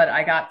trip, but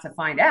I got to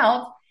find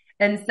out.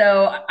 And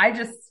so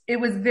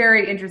it was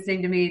very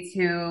interesting to me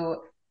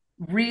to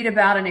read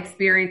about an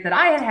experience that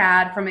I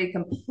had from a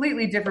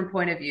completely different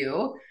point of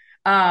view.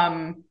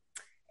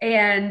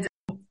 And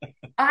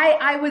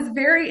I was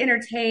very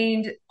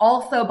entertained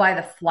also by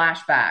the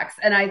flashbacks.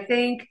 And I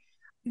think,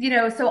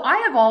 so I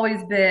have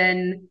always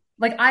been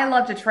like, I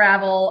love to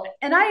travel,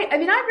 and I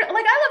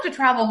love to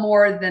travel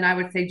more than I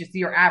would say just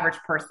your average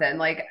person.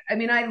 Like,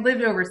 I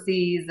lived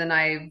overseas and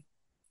I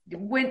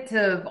went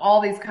to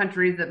all these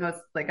countries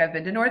I've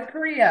been to North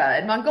Korea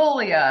and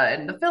Mongolia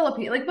and the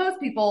Philippines. Like most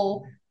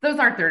people those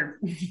aren't their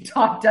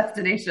top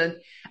destinations.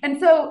 And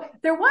so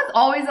there was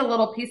always a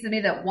little piece of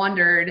me that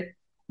wondered,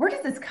 where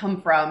does this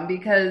come from?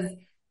 Because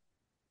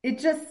it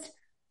just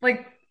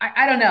like,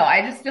 I don't know.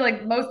 I just feel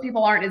like most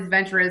people aren't as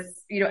adventurous,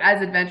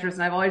 as adventurous.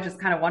 And I've always just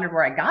kind of wondered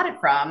where I got it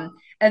from.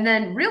 And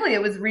then really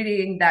it was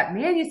reading that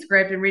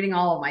manuscript and reading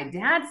all of my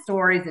dad's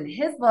stories and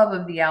his love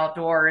of the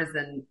outdoors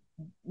and,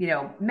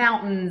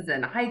 mountains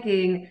and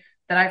hiking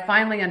that I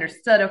finally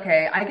understood,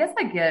 okay, I guess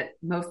I get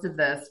most of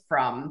this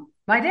from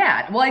my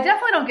dad. Well, I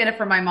definitely don't get it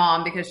from my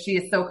mom because she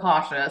is so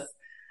cautious.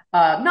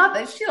 Not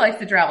that she likes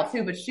to travel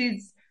too, but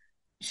she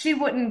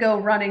wouldn't go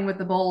running with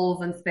the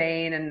bulls in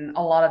Spain and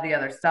a lot of the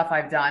other stuff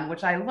I've done,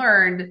 which I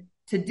learned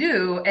to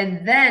do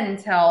and then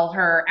tell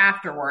her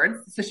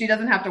afterwards. So she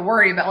doesn't have to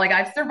worry about like,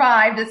 I've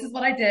survived. This is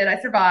what I did. I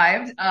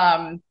survived.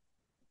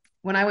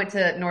 When I went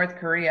to North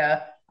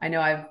Korea, I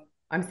know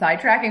I'm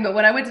sidetracking, but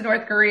when I went to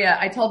North Korea,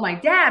 I told my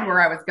dad where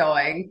I was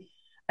going.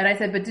 And I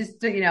said, but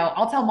just,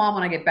 I'll tell mom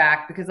when I get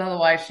back because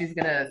otherwise she's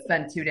going to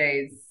spend 2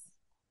 days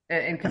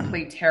in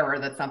complete terror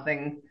that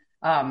something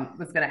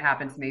was going to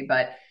happen to me.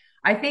 But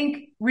I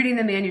think reading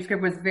the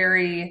manuscript was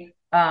very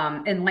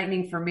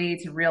enlightening for me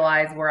to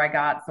realize where I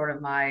got sort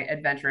of my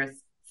adventurous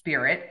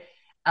spirit.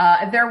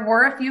 There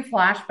were a few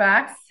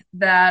flashbacks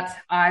that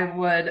I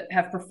would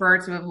have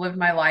preferred to have lived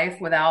my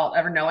life without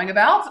ever knowing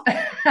about,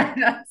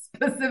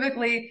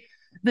 specifically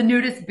the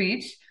nudist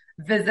beach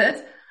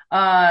visit.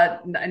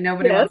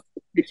 Nobody wants to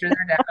picture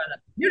their dad on a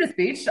nudist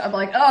beach. I'm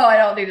like, oh, I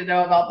don't need to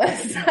know about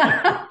this.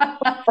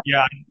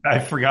 Yeah, I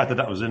forgot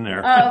that was in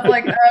there. I was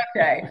like,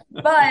 okay.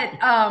 But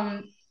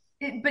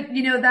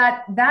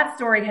that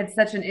story had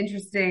such an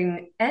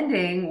interesting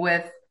ending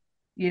with,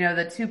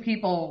 the two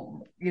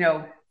people,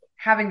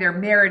 having their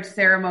marriage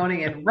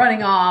ceremony and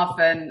running off.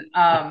 And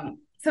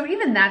so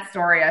even that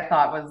story I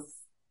thought was,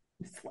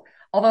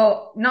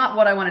 although not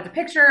what I wanted to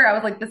picture, I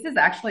was like, this is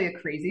actually a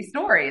crazy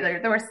story.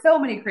 There were so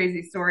many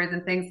crazy stories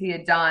and things he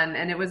had done,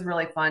 and it was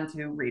really fun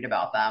to read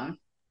about them.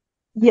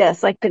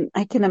 Yes, I can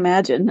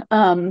imagine.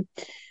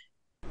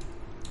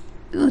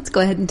 Let's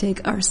go ahead and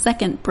take our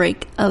second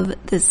break of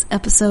this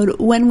episode.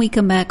 When we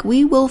come back,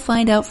 we will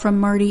find out from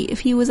Marty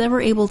if he was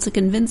ever able to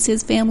convince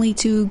his family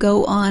to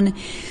go on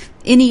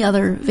any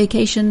other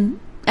vacation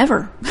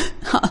ever.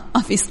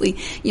 Obviously,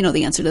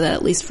 the answer to that,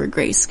 at least for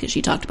Grace, because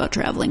she talked about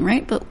traveling,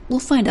 right? But we'll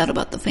find out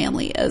about the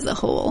family as a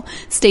whole.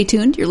 Stay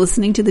tuned. You're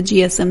listening to the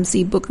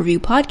GSMC Book Review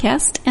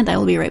Podcast, and I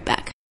will be right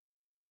back.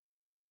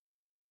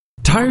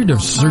 Tired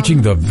of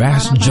searching the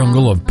vast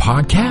jungle of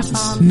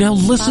podcasts? Now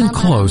listen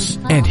close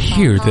and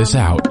hear this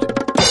out.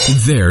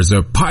 There's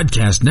a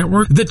podcast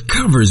network that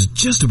covers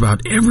just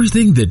about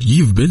everything that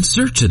you've been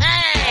searching.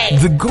 Hey!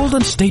 The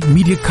Golden State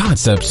Media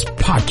Concepts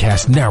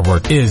Podcast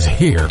Network is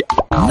here.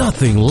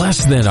 Nothing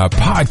less than a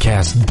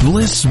podcast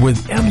bliss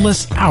with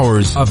endless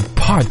hours of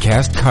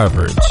podcast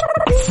coverage.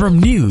 From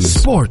news,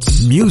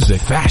 sports,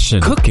 music,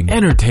 fashion, cooking,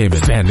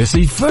 entertainment,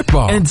 fantasy,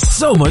 football, and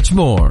so much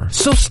more.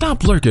 So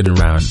stop lurking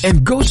around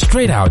and go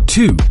straight out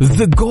to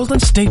the Golden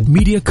State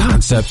Media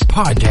Concepts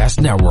Podcast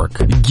Network.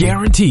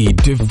 Guaranteed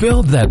to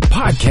fill that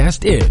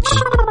podcast itch.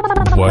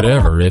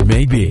 Whatever it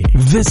may be.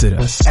 Visit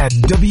us at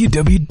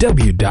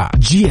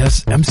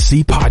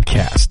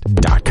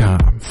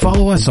www.gsmcpodcast.com.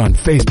 Follow us on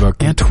Facebook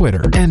and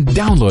Twitter and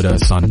download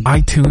us on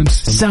iTunes,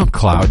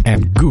 SoundCloud,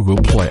 and Google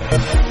Play.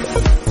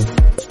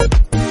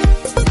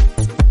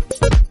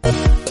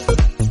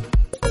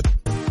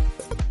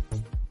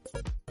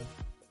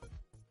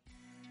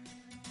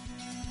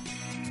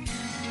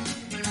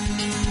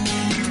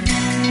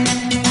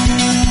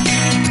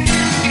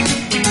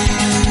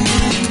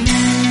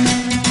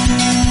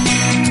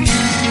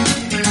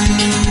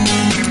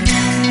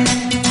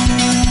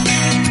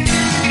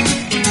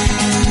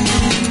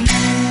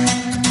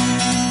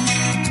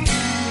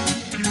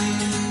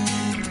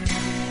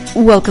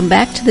 Welcome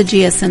back to the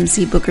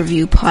GSMC Book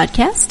Review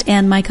Podcast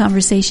and my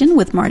conversation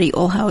with Marty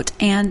Ohlhaut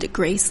and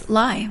Grace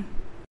Lai.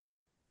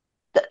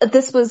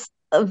 This was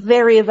a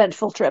very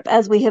eventful trip,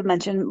 as we have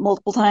mentioned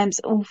multiple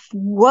times.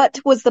 What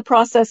was the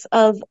process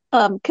of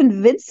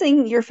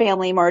convincing your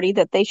family, Marty,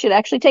 that they should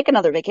actually take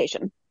another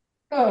vacation?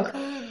 Oh,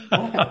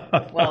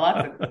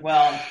 well.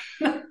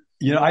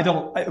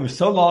 It was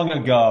so long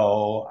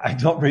ago, I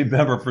don't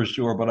remember for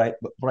sure, but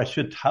I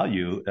should tell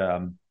you,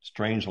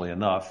 strangely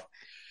enough,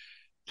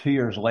 2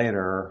 years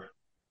later,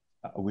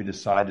 we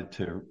decided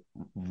to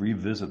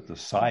revisit the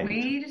site.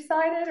 We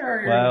decided,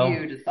 or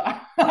you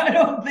decided? I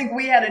don't think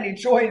we had any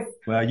choice.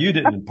 Well, you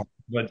didn't,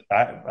 but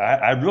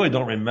I really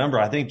don't remember.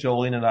 I think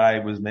Jolene and I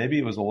it was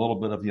a little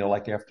bit of,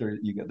 like after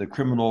you get the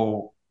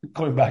criminal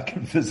going back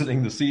and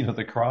visiting the scene of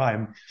the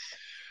crime,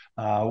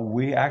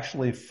 we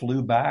actually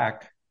flew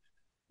back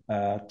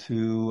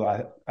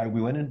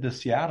we went into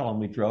Seattle and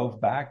we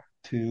drove back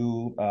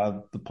to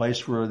the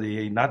place where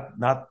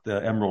not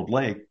the Emerald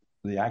Lake,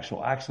 the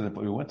actual accident,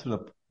 but we went to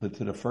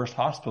the first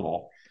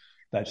hospital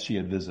that she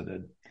had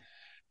visited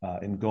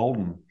in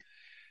Golden.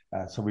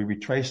 So we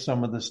retraced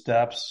some of the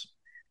steps.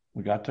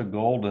 We got to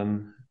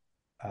Golden,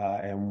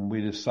 and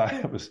we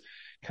decided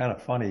kind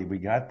of funny. We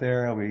got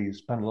there, we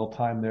spent a little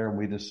time there, and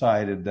we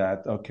decided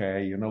that,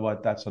 okay, you know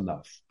what? That's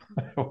enough.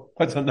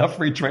 That's enough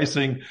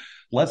retracing.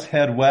 Let's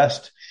head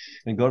west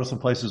and go to some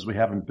places we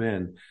haven't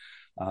been.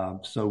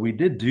 So we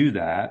did do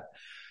that.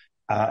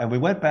 And we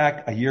went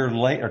back a year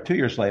later, or 2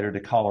 years later, to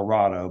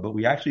Colorado, but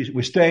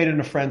we stayed in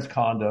a friend's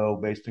condo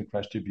based in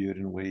Crested Butte,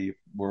 and we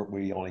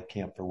only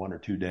camped for 1 or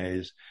 2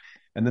 days.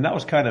 And then that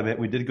was kind of it.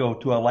 We did go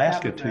to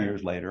Alaska 2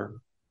 years later.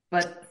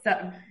 But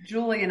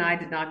Julie and I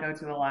did not go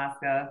to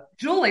Alaska.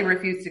 Julie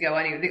refused to go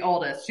anywhere. The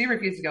oldest, she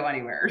refused to go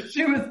anywhere.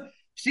 She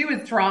was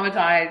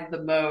traumatized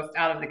the most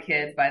out of the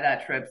kids by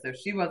that trip. So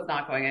she was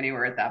not going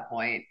anywhere at that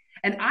point.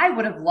 And I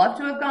would have loved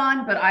to have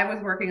gone, but I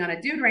was working on a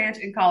dude ranch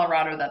in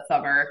Colorado that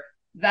summer.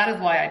 That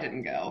is why I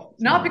didn't go.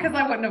 Not because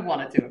I wouldn't have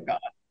wanted to have gone.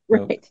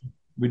 Right.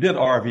 We did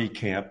RV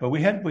camp, but we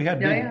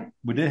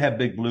did have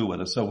Big Blue with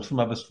us. So some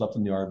of us slept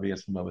in the RV and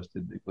some of us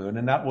did Big Blue. And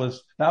then that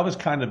was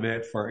kind of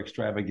it for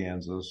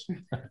extravaganzas.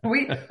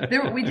 We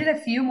did a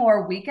few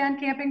more weekend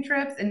camping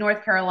trips in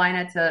North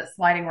Carolina to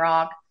Sliding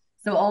Rock.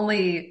 So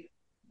only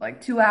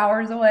like 2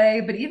 hours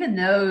away. But even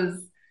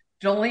those,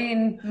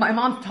 Jolene, my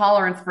mom's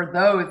tolerance for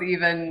those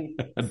even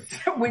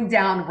went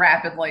down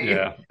rapidly.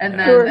 Yeah. And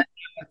then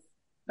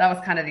that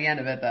was kind of the end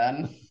of it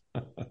then.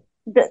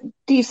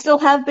 Do you still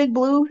have Big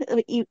Blue,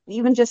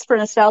 even just for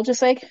nostalgia's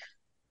sake?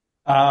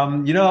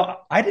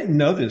 I didn't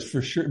know this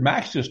for sure.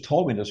 Max just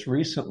told me this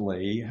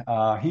recently.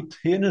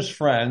 He and his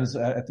friends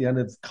at the end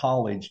of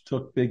college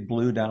took Big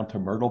Blue down to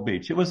Myrtle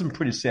Beach. It wasn't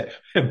pretty sad.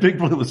 Big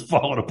Blue was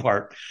falling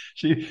apart.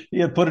 He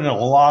had put in a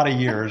lot of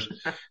years,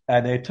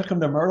 and they took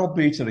him to Myrtle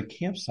Beach at a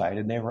campsite,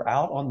 and they were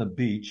out on the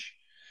beach,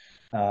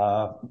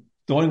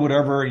 doing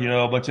whatever,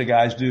 a bunch of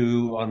guys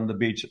do on the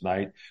beach at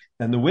night.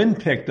 And the wind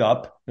picked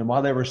up, and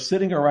while they were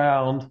sitting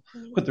around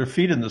with their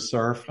feet in the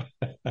surf,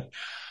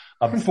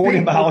 a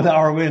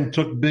 40-mile-an-hour wind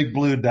took Big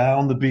Blue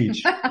down the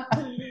beach.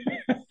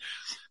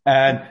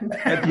 And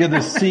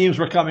the seams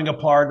were coming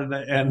apart,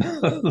 and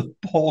the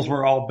poles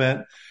were all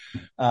bent.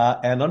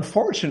 And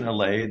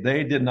unfortunately,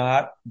 they did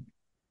not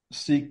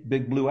seek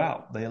Big Blue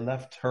out. They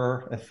left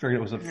her. I figured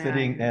it was a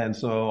fitting end,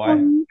 so I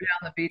down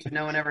the beach and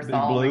no one ever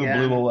saw Big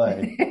Blue blew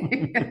away.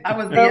 I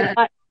was the end.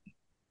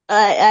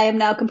 I am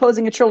now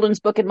composing a children's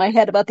book in my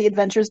head about the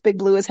adventures Big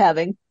Blue is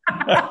having.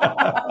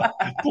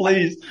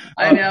 Please.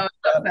 I know, it's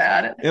so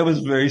sad. It was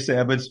very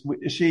sad, but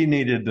she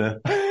needed a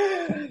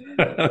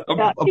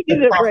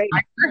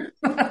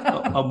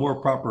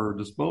more proper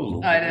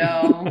disposal. I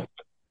know.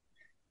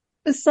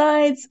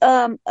 Besides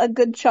a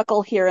good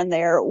chuckle here and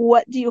there,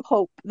 what do you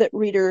hope that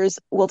readers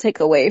will take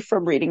away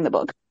from reading the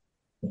book?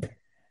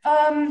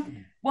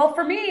 Well,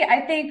 for me,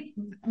 I think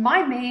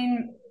my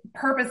main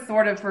purpose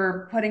sort of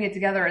for putting it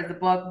together as a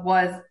book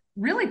was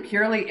really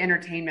purely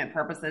entertainment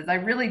purposes. I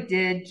really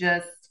did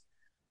just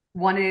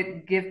want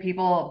to give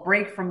people a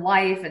break from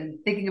life and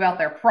thinking about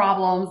their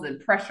problems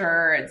and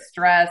pressure and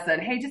stress,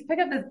 and hey, just pick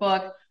up this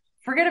book,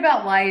 forget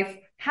about life,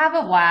 have a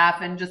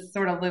laugh, and just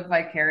sort of live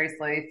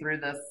vicariously through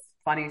this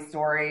funny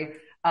story.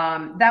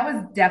 That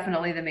was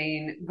definitely the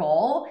main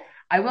goal.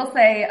 I will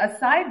say a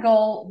side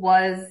goal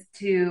was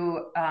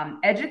to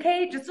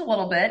educate just a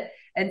little bit.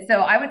 And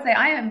so I would say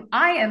I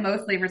am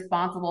mostly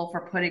responsible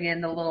for putting in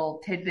the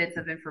little tidbits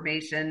of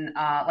information,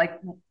 like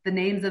the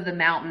names of the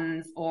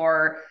mountains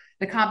or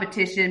the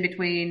competition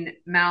between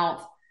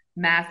Mount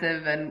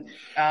Massive and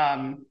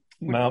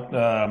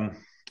Mount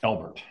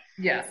Elbert.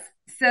 Yes.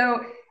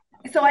 So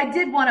I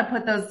did want to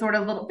put those sort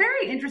of little,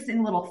 very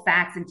interesting little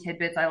facts and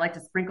tidbits. I like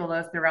to sprinkle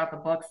those throughout the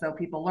book so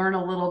people learn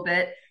a little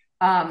bit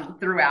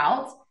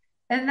throughout.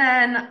 And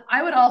then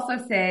I would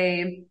also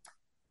say,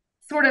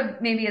 sort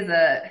of maybe as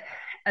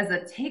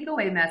a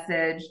takeaway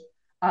message,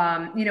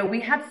 we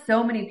had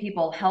so many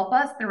people help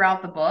us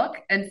throughout the book.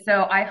 And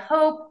so I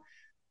hope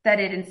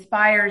that it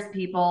inspires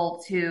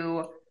people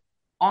to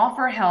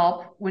offer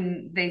help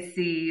when they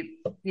see,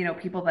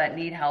 people that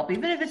need help,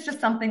 even if it's just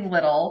something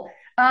little.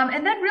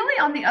 And then really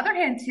on the other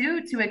hand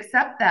too, to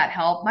accept that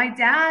help. My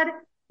dad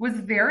was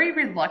very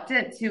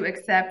reluctant to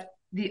accept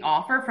the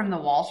offer from the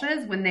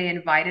Walshes when they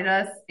invited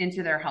us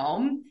into their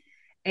home.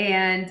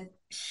 And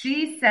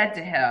she said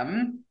to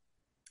him,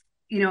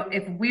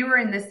 if we were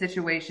in this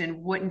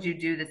situation, wouldn't you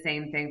do the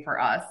same thing for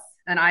us?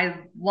 And I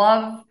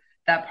love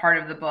that part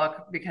of the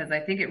book because I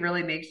think it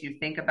really makes you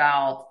think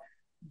about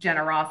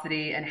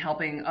generosity and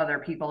helping other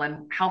people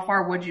and how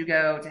far would you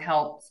go to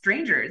help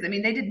strangers? I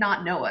mean, they did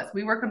not know us.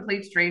 We were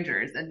complete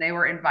strangers and they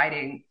were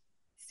inviting,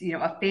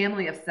 a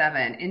family of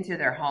 7 into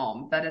their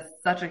home. That is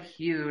such a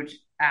huge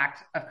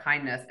act of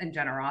kindness and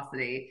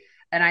generosity.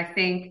 And I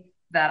think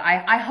that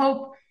I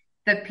hope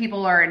that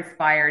people are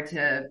inspired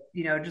to,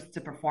 just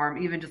to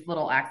perform even just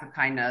little acts of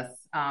kindness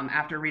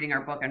after reading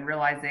our book and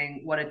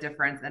realizing what a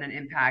difference and an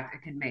impact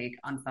it can make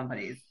on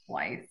somebody's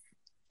life.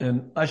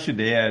 And I should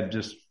add,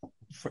 just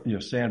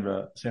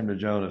Sandra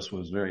Jonas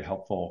was very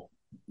helpful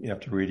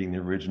after reading the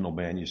original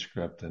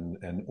manuscript and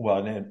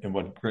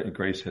what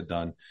Grace had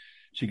done.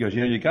 She goes,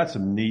 you got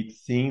some neat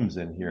themes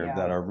in here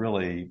that are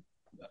really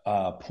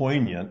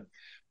poignant,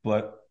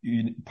 but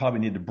you probably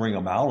need to bring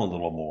them out a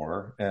little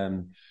more.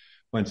 And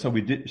And so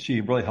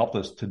she really helped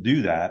us to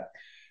do that.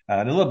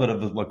 And a little bit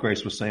of what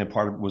Grace was saying,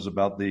 part of it was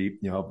about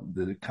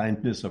the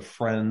kindness of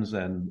friends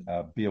and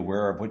be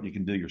aware of what you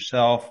can do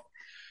yourself.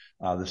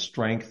 The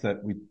strength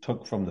that we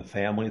took from the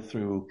family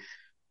through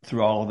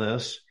all of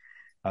this.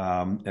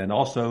 And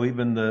also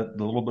even the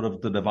little bit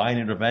of the divine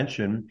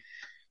intervention.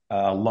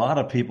 A lot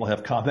of people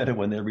have commented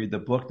when they read the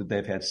book that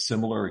they've had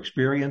similar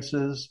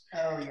experiences.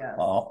 Oh, yes.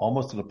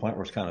 Almost to the point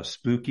where it's kind of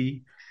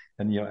spooky.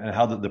 And, and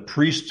how the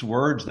priest's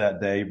words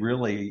that day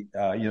really,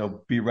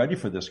 be ready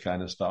for this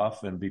kind of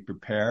stuff and be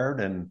prepared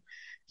and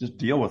just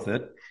deal with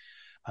it.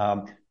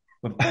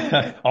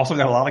 Also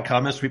got a lot of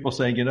comments, people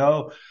saying,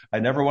 I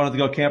never wanted to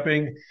go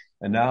camping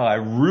and now I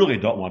really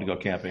don't want to go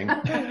camping.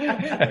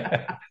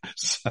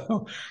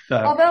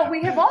 Although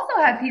we have also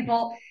had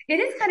people, it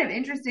is kind of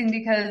interesting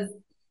because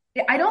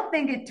I don't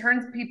think it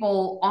turns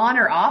people on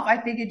or off. I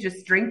think it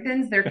just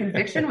strengthens their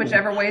conviction,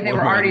 whichever way they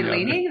were already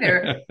leaning.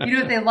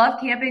 If they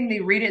love camping, they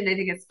read it and they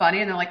think it's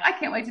funny. And they're like, I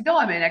can't wait to go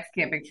on my next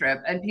camping trip.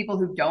 And people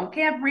who don't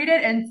camp read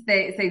it and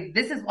say,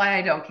 this is why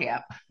I don't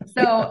camp.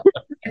 So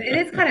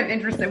it is kind of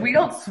interesting. We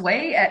don't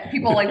sway at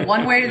people like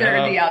one way or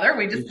the other.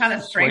 We just kind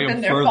of strengthen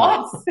their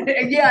thoughts.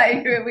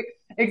 Yeah,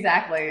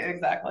 exactly.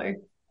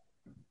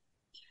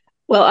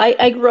 Well,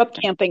 I grew up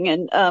camping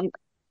and,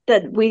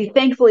 that we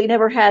thankfully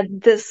never had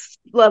this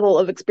level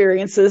of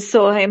experiences.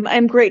 So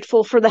I'm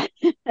grateful for that.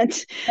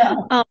 Yeah.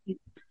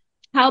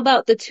 How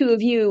about the two of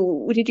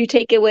you? Did you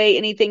take away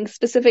anything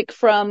specific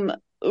from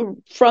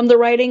the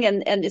writing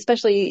and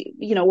especially,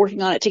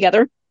 working on it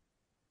together?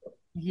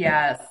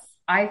 Yes.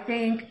 I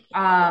think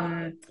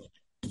that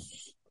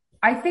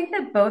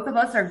both of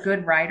us are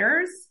good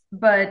writers,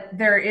 but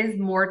there is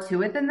more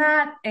to it than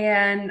that.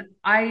 And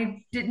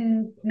I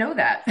didn't know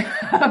that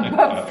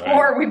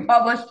before we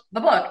published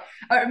the book.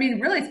 I mean,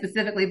 really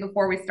specifically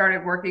before we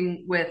started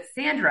working with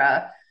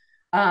Sandra.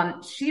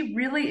 She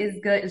really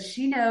is good.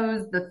 She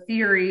knows the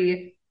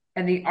theory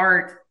and the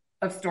art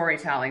of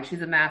storytelling.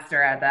 She's a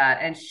master at that.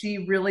 And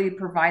she really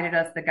provided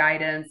us the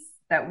guidance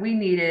that we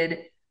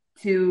needed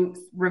to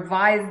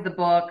revise the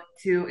book,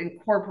 to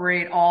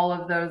incorporate all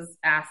of those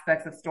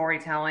aspects of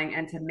storytelling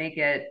and to make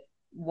it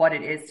what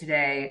it is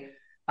today.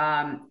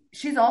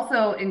 She's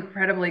also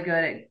incredibly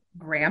good at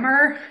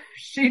grammar.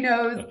 She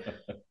knows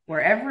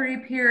where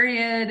every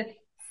period,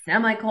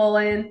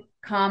 semicolon,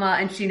 comma,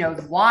 and she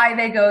knows why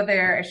they go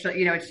there. And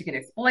she can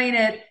explain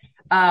it.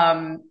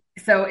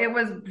 So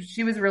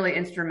she was really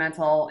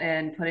instrumental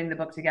in putting the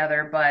book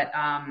together. But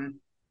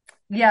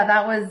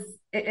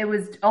it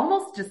was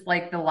almost just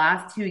like the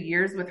last 2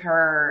 years with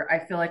her, I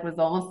feel like was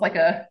almost like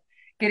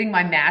getting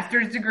my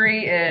master's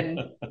degree in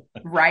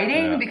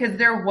writing because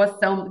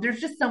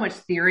there's just so much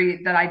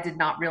theory that I did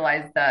not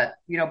realize that,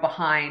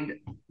 behind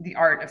the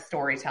art of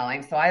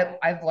storytelling. So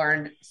I've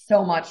learned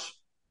so much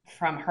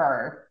from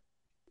her.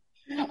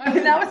 I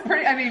mean, that was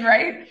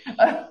right?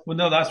 Well,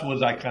 no, that's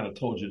what I kind of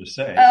told you to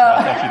say. So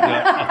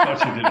I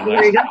thought you did a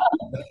nice job.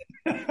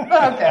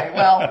 Okay,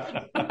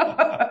 well.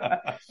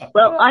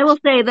 Well, I will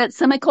say that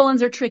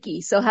semicolons are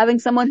tricky. So having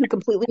someone who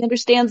completely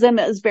understands them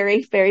is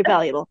very, very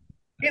valuable.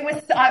 It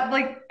was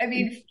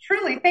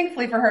truly,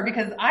 thankfully for her,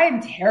 because I am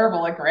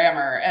terrible at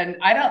grammar and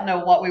I don't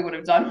know what we would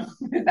have done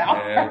without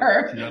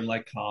her. She doesn't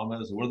like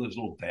commas. What are those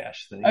little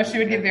dash things? Oh, she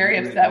would get very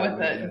upset with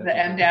the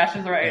M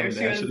dashes, right?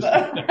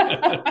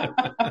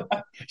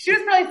 She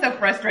was probably so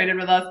frustrated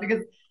with us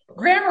because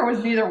grammar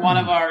was neither one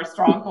of our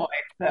strong points.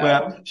 So.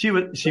 Well, she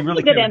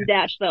really good M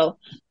dash though.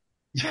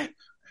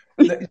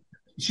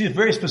 She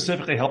very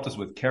specifically helped us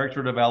with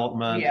character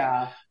development,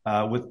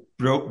 with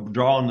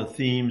drawing the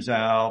themes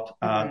out,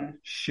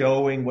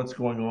 showing what's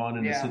going on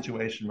in the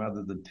situation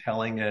rather than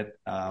telling it,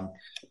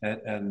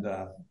 and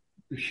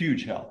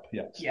huge help.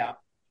 Yes. Yeah.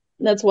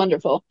 That's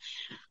wonderful.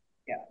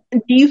 Yeah.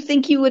 Do you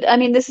think you would,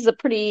 this is a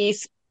pretty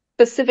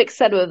specific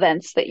set of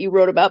events that you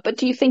wrote about, but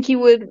do you think you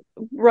would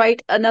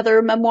write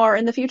another memoir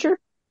in the future?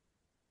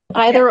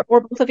 Either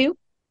or both of you?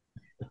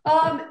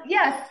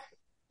 Yes.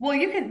 Well,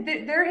 you can,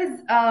 there is,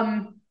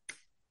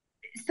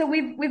 so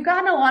we've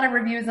gotten a lot of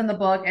reviews on the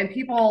book and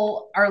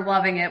people are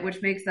loving it,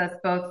 which makes us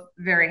both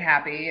very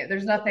happy.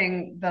 There's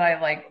nothing that I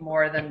like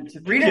more than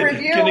to read a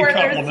review where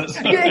there's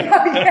than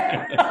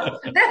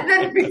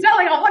be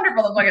telling how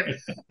wonderful the book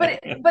is.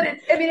 But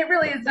it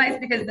really is nice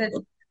because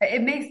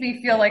it makes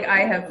me feel like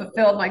I have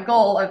fulfilled my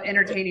goal of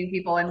entertaining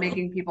people and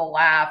making people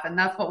laugh, and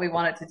that's what we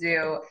wanted to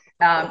do.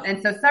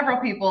 And so several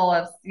people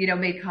have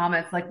made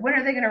comments like, when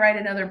are they going to write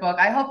another book?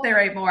 I hope they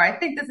write more. I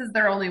think this is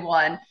their only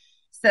one.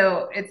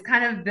 So it's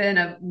kind of been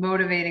a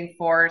motivating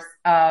force.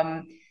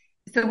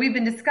 So we've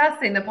been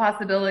discussing the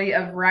possibility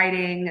of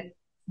writing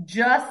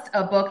just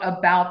a book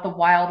about the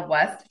Wild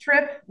West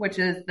trip, which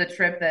is the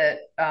trip that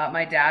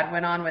my dad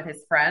went on with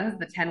his friends,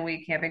 the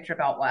 10-week camping trip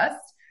out west.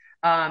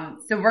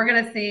 So we're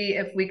going to see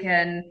if we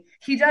can,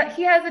 he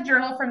has a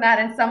journal from that,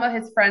 and some of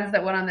his friends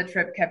that went on the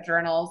trip kept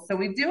journals. So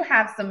we do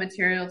have some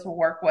material to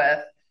work with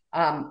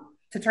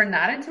to turn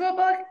that into a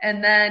book.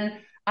 And then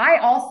I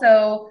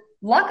also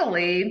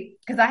luckily,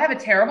 because I have a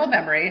terrible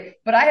memory,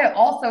 but I have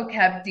also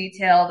kept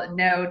detailed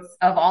notes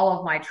of all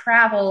of my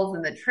travels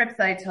and the trips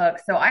I took.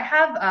 So I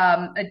have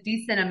a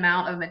decent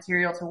amount of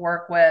material to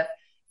work with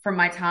from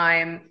my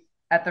time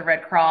at the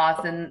Red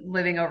Cross and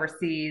living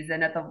overseas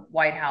and at the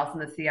White House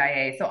and the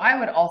CIA. So I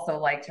would also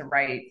like to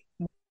write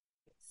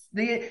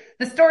the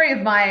story of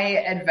my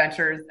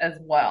adventures as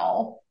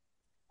well.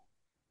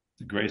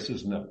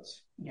 Grace's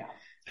notes. Yeah.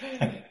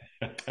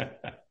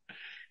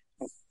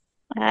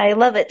 I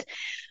love it.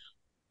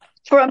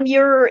 From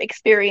your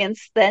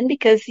experience then,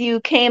 because you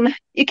came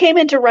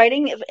into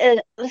writing a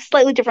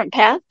slightly different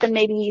path than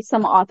maybe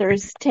some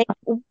authors take,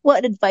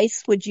 what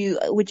advice would you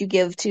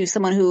give to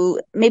someone who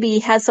maybe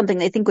has something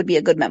they think would be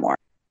a good memoir?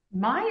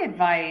 My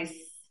advice,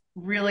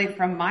 really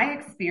from my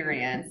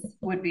experience,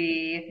 would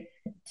be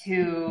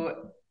to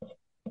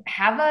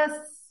have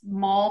a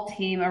small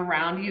team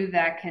around you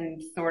that can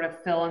sort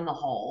of fill in the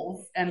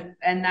holes. And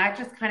that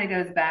just kind of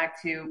goes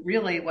back to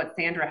really what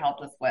Sandra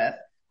helped us with.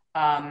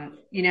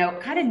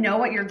 Kind of know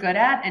what you're good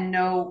at and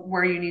know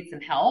where you need some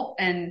help,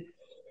 and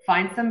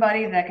find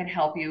somebody that can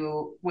help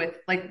you with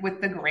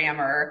the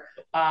grammar,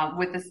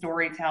 with the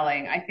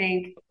storytelling, I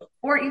think,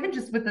 or even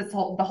just with the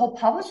whole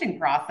publishing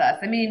process.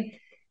 I mean,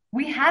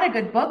 we had a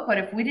good book, but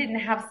if we didn't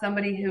have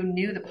somebody who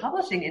knew the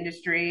publishing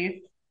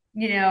industry,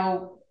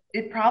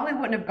 it probably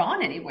wouldn't have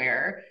gone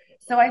anywhere.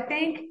 So I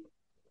think,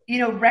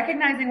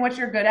 recognizing what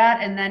you're good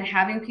at and then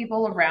having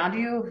people around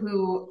you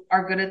who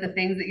are good at the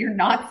things that you're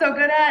not so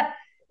good at,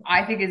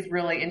 I think is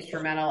really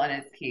instrumental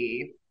and is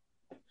key.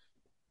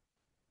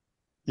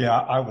 Yeah,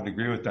 I would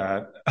agree with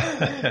that.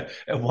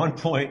 At one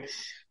point,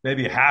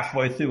 maybe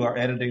halfway through our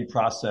editing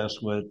process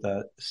with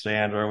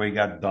Sandra, we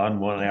got done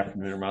one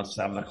afternoon around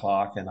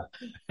 7:00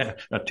 and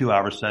a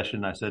 2-hour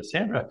session. I said,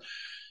 Sandra,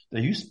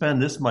 do you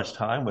spend this much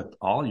time with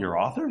all your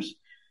authors?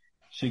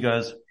 She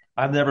goes,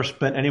 I've never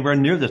spent anywhere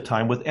near this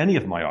time with any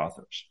of my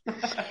authors.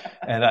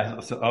 And I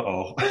said,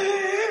 uh-oh.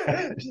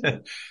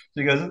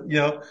 She goes,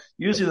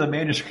 usually the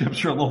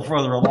manuscripts are a little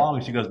further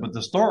along. She goes, but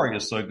the story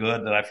is so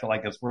good that I feel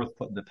like it's worth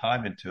putting the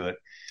time into it.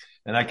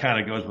 And that kind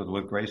of goes with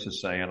what Grace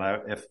is saying.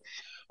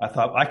 I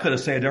thought I could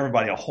have saved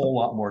everybody a whole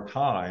lot more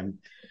time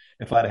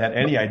if I'd had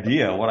any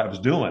idea what I was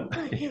doing,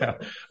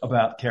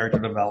 about character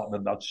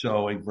development, about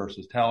showing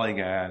versus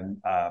telling, and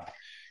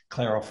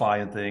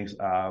clarifying things.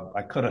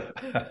 I could have,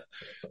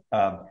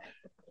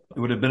 it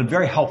would have been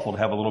very helpful to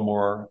have a little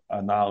more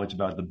knowledge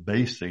about the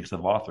basics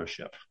of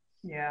authorship.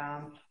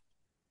 Yeah.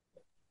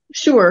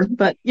 Sure.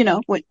 But,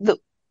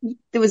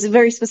 it was a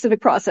very specific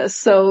process.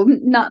 So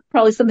not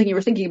probably something you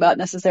were thinking about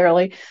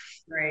necessarily.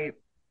 Right.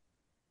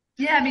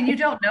 Yeah. I mean, you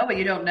don't know what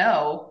you don't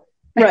know.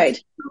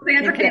 Right.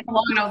 Sandra came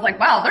along and I was like,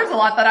 wow, there's a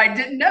lot that I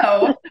didn't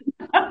know.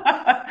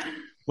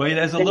 Well,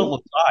 as a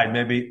little aside,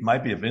 maybe it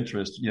might be of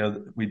interest.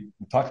 We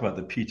talked about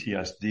the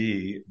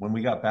PTSD when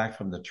we got back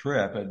from the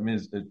trip. I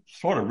mean, it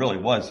sort of really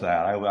was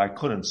that I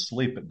couldn't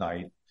sleep at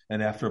night.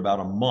 And after about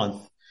a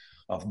month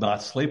of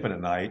not sleeping at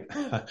night,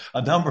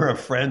 a number of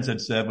friends had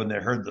said when they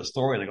heard the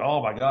story, like,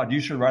 oh my God, you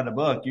should write a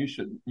book. You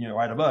should,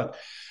 write a book.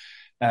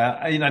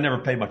 I never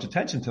paid much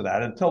attention to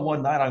that until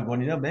one night I'm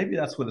going, maybe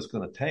that's what it's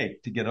going to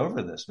take to get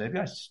over this. Maybe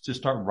I should just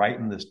start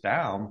writing this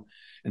down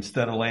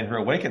instead of laying here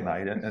awake at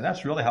night. And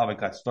that's really how it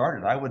got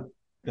started.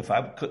 If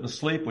I couldn't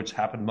sleep, which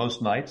happened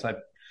most nights, I'd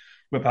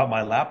whip out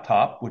my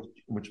laptop,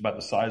 which about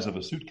the size of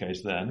a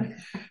suitcase then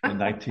in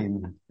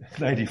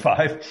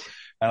 1995.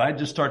 And I'd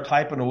just start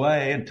typing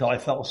away until I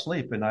fell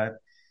asleep. And I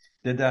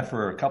did that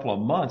for a couple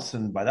of months.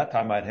 And by that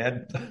time I'd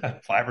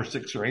had 5 or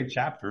 6 or 8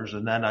 chapters,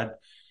 and then I'd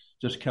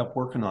just kept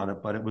working on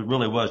it. But it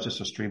really was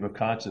just a stream of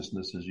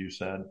consciousness, as you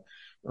said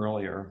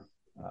earlier.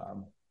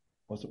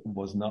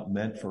 Was not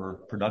meant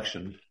for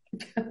production.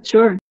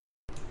 Sure.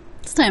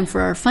 It's time for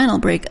our final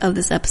break of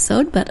this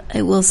episode, but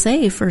I will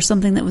say, for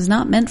something that was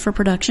not meant for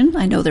production,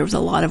 I know there was a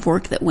lot of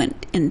work that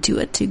went into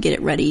it to get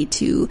it ready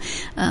to,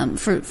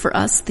 for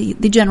us, the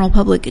general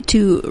public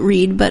to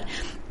read, but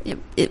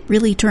it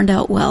really turned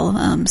out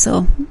well.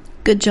 So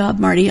good job,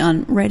 Marty,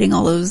 on writing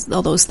all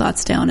those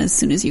thoughts down as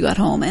soon as you got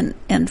home,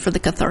 and for the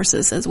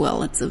catharsis as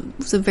well. It's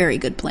a very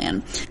good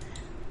plan.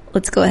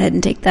 Let's go ahead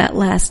and take that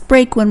last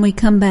break. When we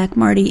come back,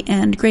 Marty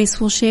and Grace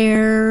will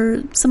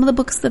share some of the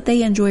books that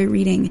they enjoy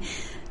reading.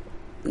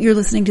 You're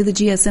listening to the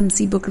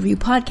GSMC Book Review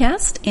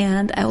Podcast,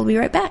 and I will be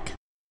right back.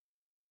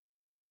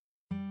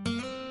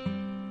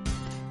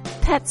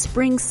 Pets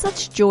bring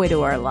such joy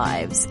to our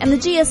lives, and the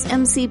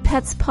GSMC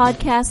Pets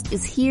Podcast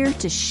is here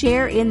to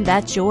share in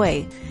that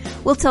joy.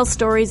 We'll tell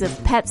stories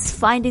of pets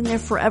finding their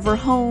forever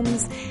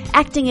homes,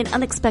 acting in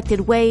unexpected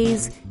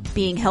ways,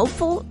 being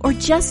helpful, or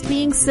just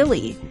being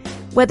silly.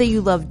 Whether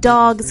you love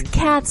dogs,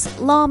 cats,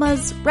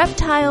 llamas,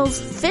 reptiles,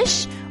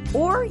 fish,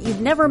 or you've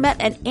never met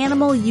an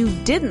animal you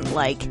didn't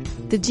like,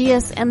 the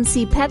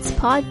GSMC Pets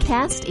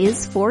Podcast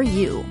is for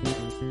you.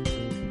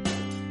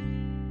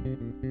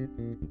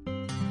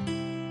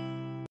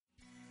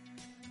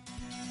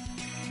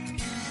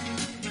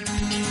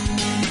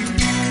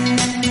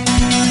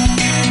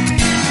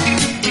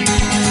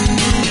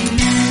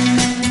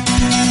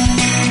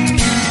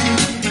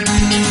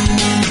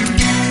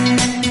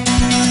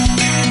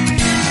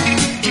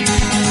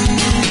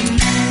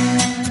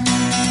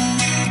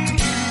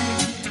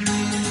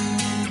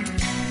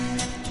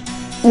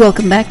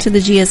 Welcome back to the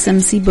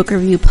GSMC Book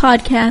Review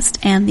Podcast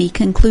and the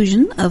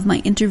conclusion of my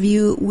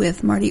interview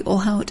with Marty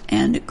Ohlhaut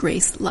and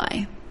Grace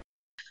Lai.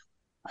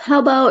 How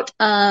about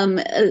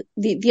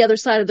the other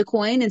side of the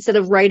coin? Instead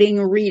of writing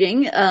or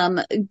reading,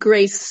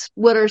 Grace,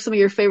 what are some of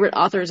your favorite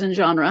authors and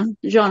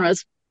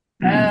genres?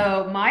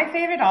 Oh, my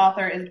favorite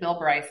author is Bill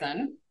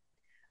Bryson.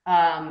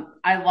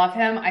 I love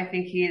him. I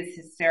think he is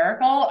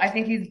hysterical. I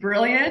think he's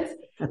brilliant.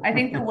 I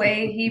think the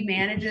way he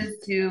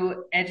manages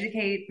to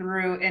educate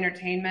through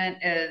entertainment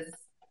is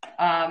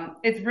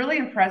it's really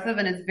impressive,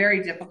 and it's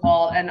very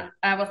difficult. And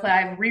I will say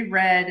I've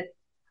reread,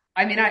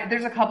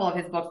 there's a couple of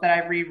his books that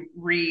I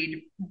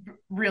reread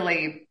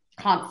really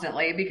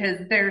constantly because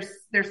they're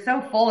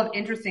so full of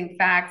interesting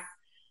facts.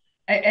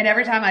 And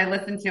every time I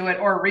listen to it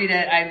or read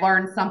it, I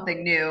learn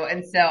something new.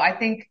 And so I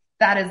think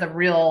that is a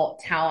real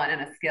talent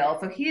and a skill.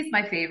 So he's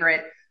my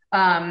favorite.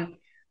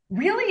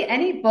 Really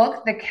any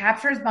book that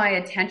captures my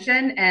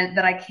attention and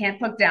that I can't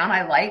put down,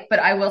 I like, but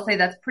I will say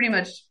that's pretty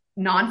much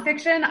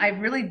nonfiction. I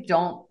really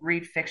don't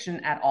read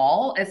fiction at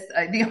all.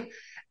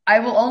 I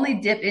will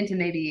only dip into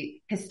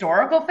maybe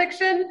historical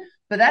fiction,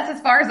 but that's as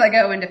far as I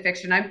go into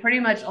fiction. I'm pretty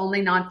much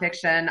only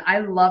nonfiction. I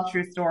love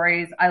true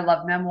stories. I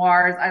love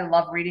memoirs. I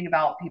love reading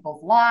about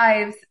people's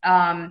lives.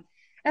 And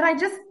I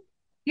just,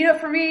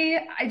 for me,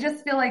 I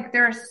just feel like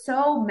there are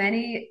so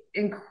many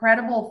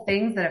incredible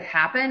things that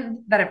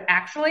have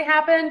actually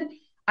happened.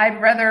 I'd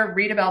rather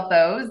read about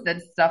those than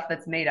stuff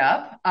that's made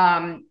up.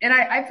 And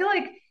I feel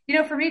like,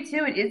 for me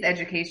too, it is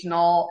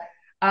educational.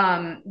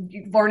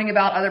 Learning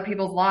about other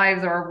people's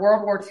lives or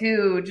World War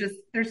II,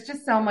 there's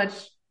just so much.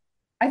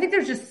 I think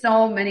there's just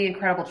so many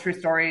incredible true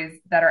stories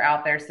that are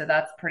out there. So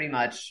that's pretty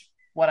much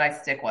what I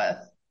stick with.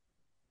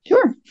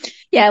 Sure.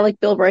 Yeah, I like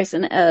Bill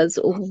Bryson as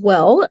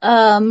well.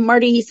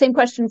 Marty, same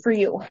question for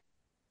you.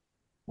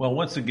 Well,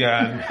 once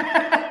again,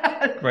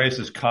 Grace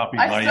has copied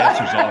my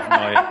answers off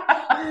my.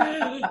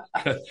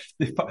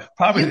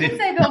 Probably you can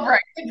say Bill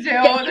Bryson too.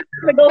 I'm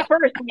gonna go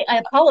first. I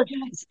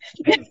apologize.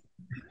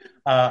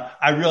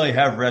 I really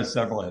have read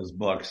several of his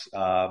books.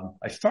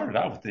 I started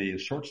out with the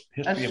short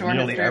history of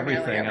nearly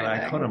everything, and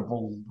I couldn't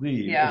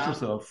believe it's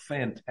just a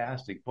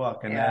fantastic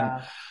book. And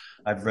then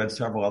I've read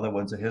several other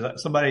ones of his.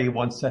 Somebody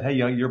once said, "Hey,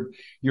 your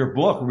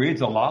book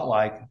reads a lot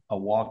like A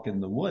Walk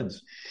in the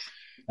Woods."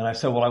 And I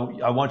said,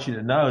 well, I want you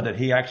to know that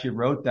he actually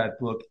wrote that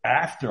book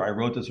after I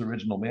wrote this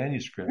original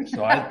manuscript.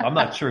 So I'm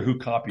not sure who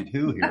copied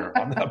who here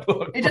on that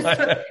book.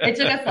 It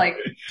took us like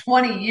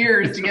 20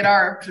 years to get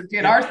ours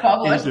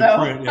published. So.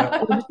 Print,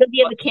 yeah. Do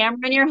you have a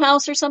camera in your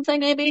house or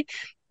something, maybe?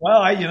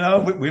 Well,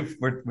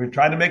 we're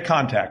trying to make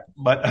contact,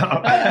 but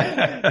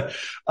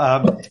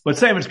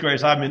same as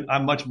Grace,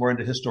 I'm much more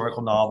into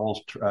historical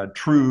novels,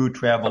 true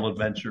travel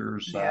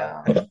adventures,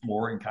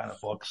 exploring kind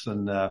of books,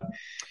 and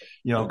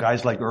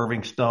guys like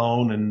Irving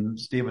Stone and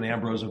Stephen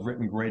Ambrose have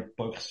written great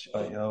books,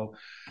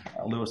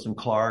 Lewis and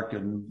Clark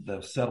and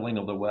The Settling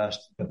of the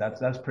West. But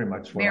that's pretty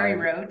much what Mary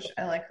Roach.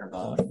 I like her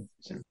book.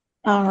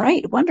 All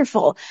right,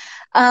 wonderful.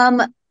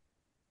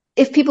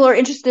 If people are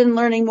interested in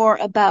learning more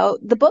about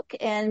the book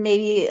and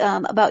maybe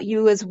about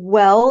you as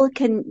well,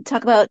 can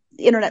talk about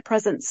internet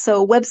presence.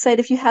 So website,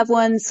 if you have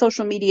one,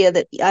 social media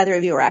that either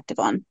of you are active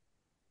on.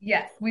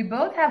 Yes, we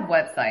both have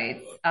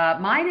websites.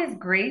 Mine is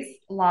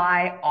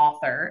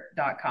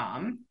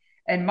gracelaiauthor.com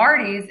and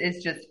Marty's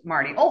is just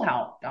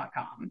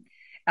martyohlhaut.com.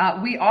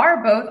 We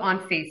are both on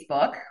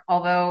Facebook,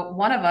 although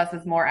one of us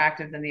is more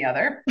active than the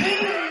other.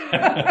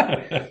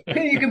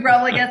 You can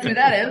probably guess who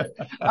that is.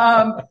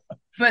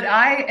 But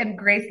I am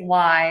Grace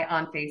Lai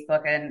on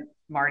Facebook and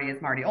Marty is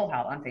Marty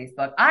Ohlhaut on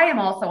Facebook. I am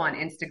also on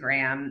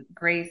Instagram,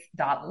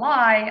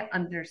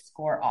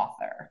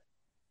 grace.lai_author.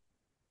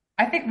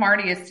 I think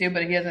Marty is too,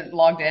 but he hasn't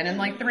logged in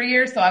like 3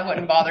 years, so I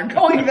wouldn't bother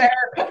going there.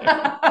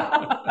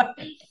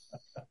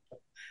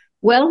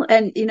 Well,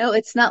 and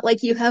it's not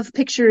like you have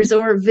pictures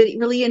or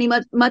really any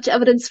much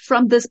evidence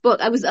from this book.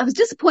 I was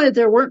disappointed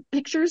there weren't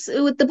pictures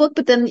with the book,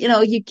 but then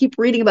you keep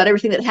reading about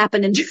everything that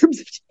happened in terms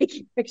of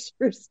taking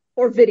pictures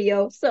or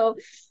video. So,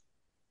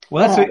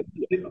 well, that's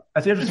an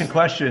interesting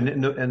question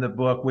in the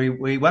book.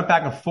 We went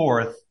back and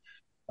forth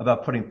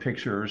about putting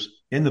pictures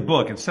in the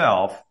book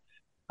itself,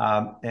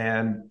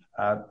 and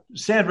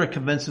Sandra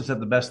convinced us that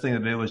the best thing to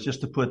do was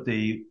just to put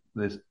the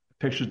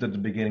pictures at the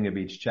beginning of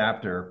each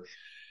chapter.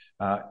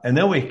 And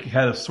then we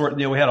had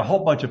we had a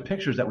whole bunch of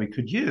pictures that we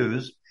could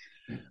use.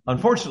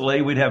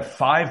 Unfortunately, we'd have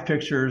 5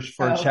 pictures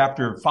for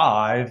chapter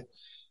 5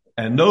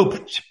 and no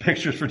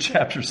pictures for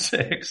chapter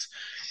 6.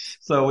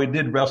 So we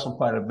did wrestle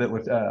quite a bit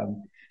with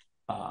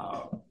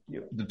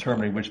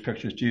determining which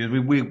pictures to use.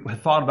 We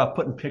thought about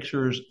putting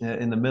pictures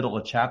in the middle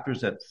of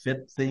chapters that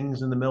fit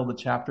things in the middle of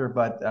the chapter,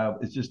 but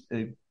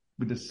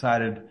we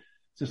decided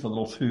it's just a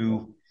little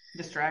too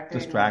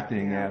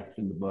distracting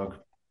in the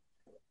book.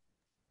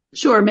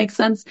 Sure, makes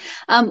sense.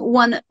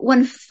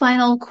 One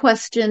final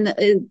question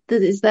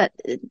is that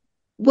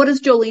what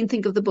does Jolene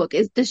think of the book?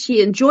 Does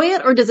she enjoy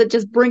it, or does it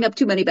just bring up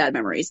too many bad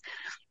memories?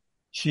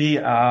 That's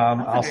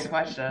a good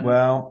question.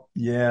 Well,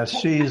 yeah,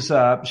 she's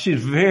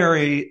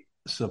very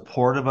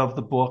supportive of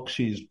the book.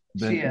 She's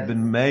been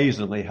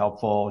amazingly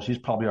helpful. She's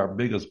probably our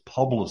biggest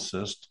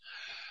publicist.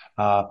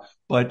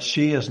 But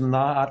she is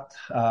not.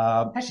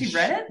 Has she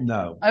read it?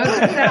 No. I was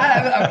going to say,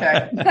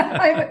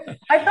 okay.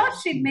 I thought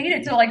she made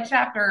it to like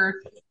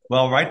chapter.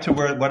 Well, right to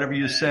whatever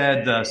you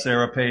said,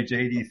 Sarah, page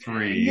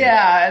 83.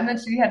 Yeah, and then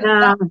she had to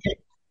stop.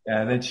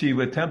 And then she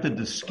attempted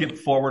to skip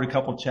forward a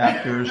couple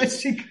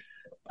chapters.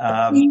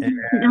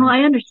 No, I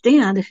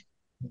understand.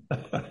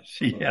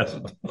 She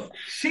hasn't.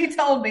 She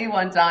told me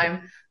one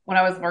time when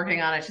I was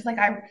working on it, she's like,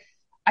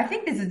 I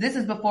think this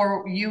is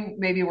before you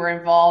maybe were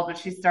involved, but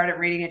she started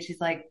reading it. She's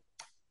like,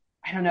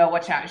 I don't know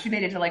what chapter. She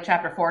made it to like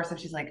chapter 4, so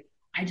she's like,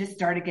 I just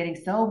started getting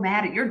so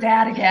mad at your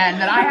dad again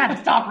that I had to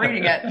stop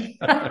reading it.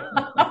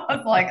 I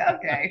was like,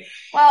 okay,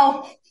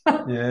 well.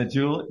 Yeah,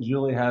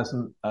 Julie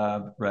hasn't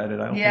read it.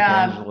 I don't think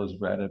Angela's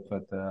read it,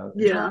 but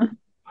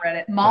read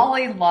it.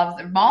 Molly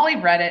loves it. Molly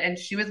read it, and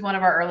she was one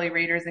of our early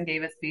readers and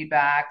gave us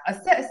feedback.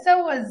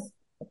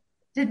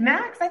 Did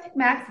Max? I think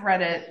Max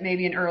read it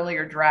maybe an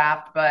earlier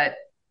draft, but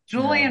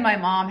Julie and my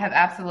mom have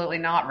absolutely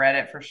not read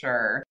it for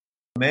sure.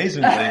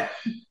 Amazingly,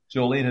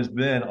 Jolene has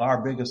been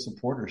our biggest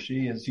supporter.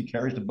 She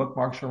carries the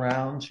bookmarks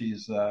around. She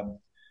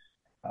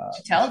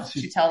tells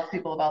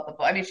people about the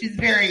book. I mean, she's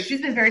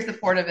been very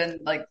supportive in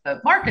like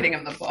the marketing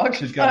of the book.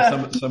 She's got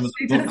some of the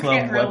book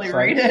club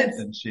websites,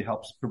 and she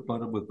helps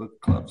promote it with book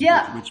clubs.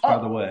 Yeah, which by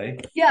the way,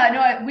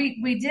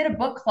 we did a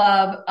book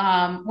club,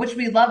 which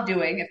we love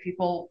doing. If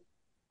people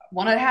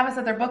want to have us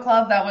at their book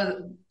club, that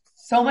was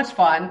so much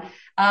fun.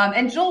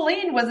 And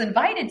Jolene was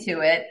invited to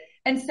it,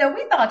 and so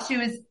we thought she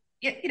was,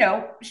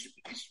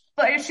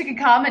 she could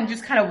come and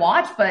just kind of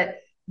watch, but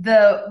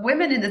the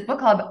women in this book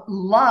club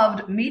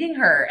loved meeting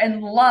her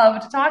and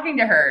loved talking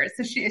to her.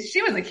 So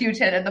she was a huge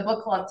hit at the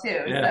book club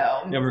too.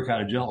 Yeah, we were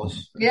kind of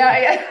jealous.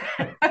 Yeah.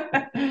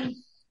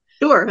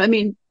 Sure. I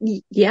mean,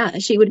 yeah,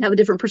 she would have a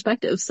different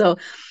perspective. So,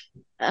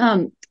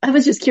 I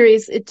was just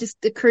curious. It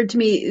just occurred to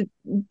me,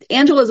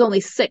 Angela's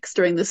only 6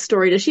 during this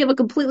story. Does she have a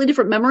completely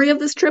different memory of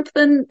this trip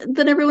than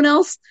everyone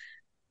else?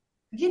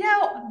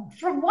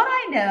 From what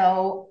I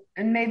know,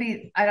 and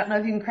maybe, I don't know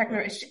if you can correct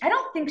me, I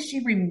don't think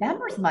she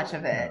remembers much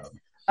of it.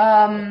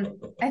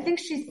 I think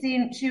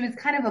she was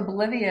kind of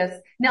oblivious.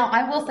 Now,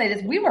 I will say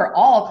this, we were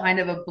all kind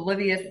of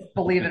oblivious,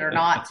 believe it or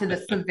not, to the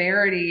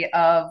severity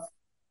of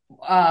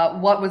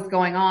what was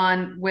going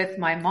on with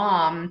my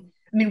mom.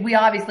 I mean, we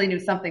obviously knew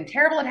something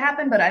terrible had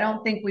happened, but I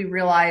don't think we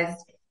realized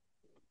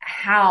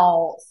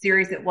how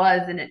serious it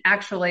was. And it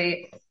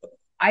actually,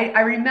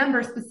 I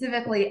remember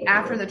specifically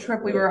after the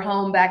trip, we were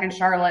home back in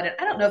Charlotte, and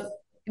I don't know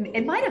if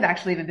it might have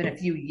actually even been a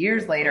few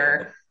years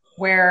later,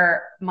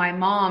 where my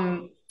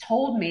mom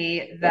told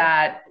me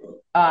that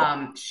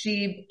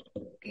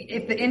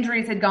if the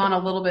injuries had gone a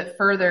little bit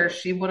further,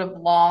 she would have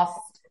lost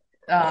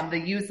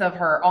the use of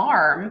her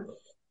arm,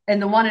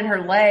 and the one in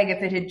her leg,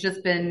 if it had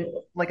just been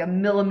like a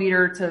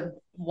millimeter to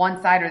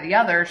one side or the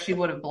other, she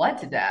would have bled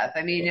to death.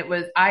 I mean,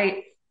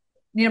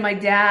 my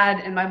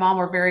dad and my mom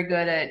were very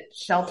good at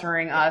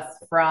sheltering us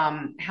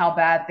from how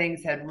bad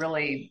things had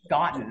really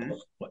gotten.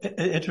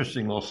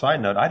 Interesting little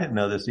side note. I didn't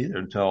know this either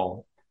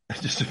until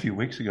just a few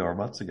weeks ago or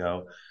months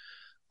ago.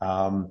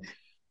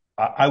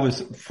 I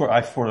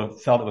sort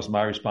of felt it was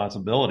my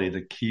responsibility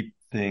to keep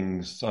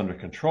things under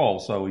control.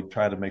 So we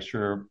tried to make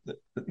sure that,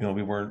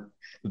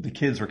 the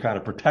kids were kind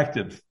of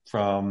protected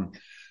from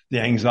the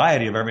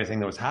anxiety of everything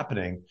that was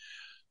happening.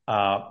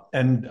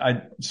 And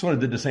I sort of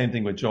did the same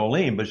thing with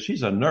Jolene, but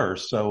she's a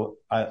nurse. So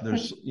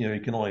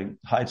you can only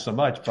hide so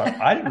much, but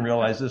I didn't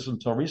realize this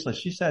until recently.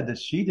 She said that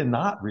she did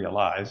not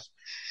realize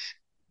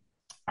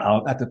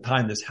at the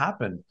time this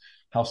happened,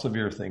 how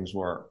severe things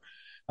were.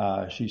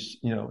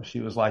 She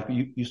was like,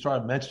 you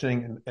started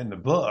mentioning in the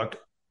book,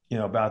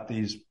 about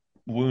these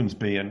wounds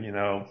being,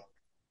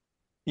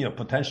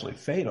 potentially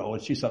fatal.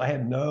 And she said, I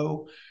had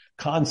no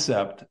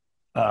concept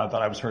that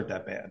I was hurt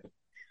that bad,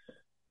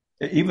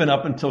 even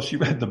up until she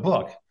read the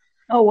book.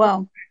 Oh,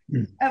 wow.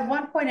 At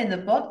one point in the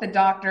book, the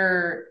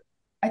doctor,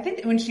 I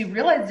think when she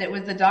realized it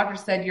was, the doctor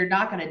said, you're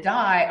not going to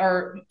die,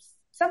 or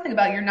something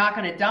about you're not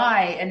going to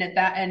die.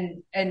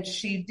 And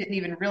she didn't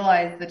even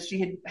realize that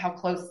how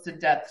close to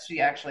death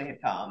she actually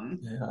had come.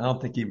 Yeah, I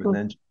don't think even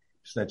then she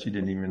said she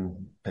didn't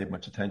even pay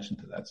much attention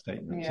to that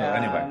statement. Yeah. So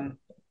anyway.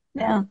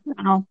 Yeah.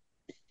 Wow.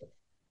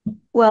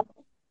 Well,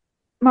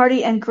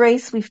 Marty and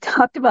Grace, we've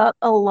talked about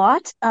a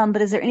lot,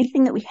 but is there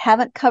anything that we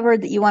haven't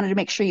covered that you wanted to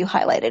make sure you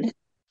highlighted?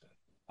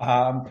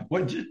 I'll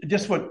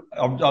just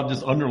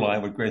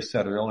underline what Grace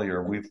said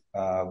earlier. We've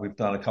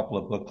done a couple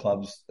of book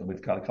clubs, and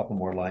we've got a couple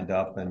more lined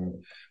up,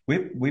 and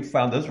we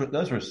found those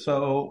were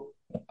so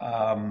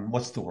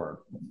what's the word?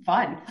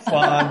 Fun,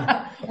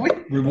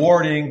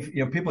 rewarding.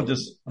 People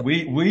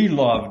we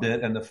loved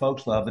it, and the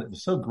folks loved it. It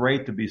was so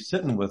great to be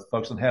sitting with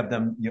folks and have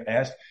them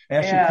ask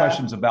you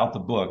questions about the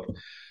book.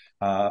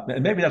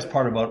 And maybe that's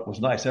part of what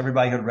was nice.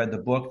 Everybody who had read the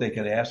book, they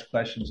could ask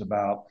questions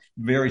about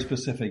very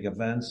specific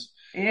events.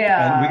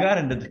 Yeah. And we got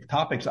into the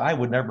topics I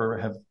would never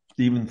have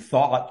even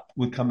thought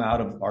would come out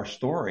of our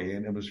story.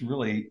 And it was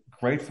really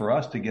great for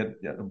us to get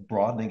a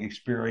broadening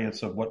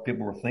experience of what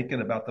people were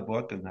thinking about the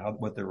book and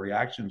what their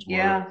reactions were.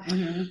 Yeah.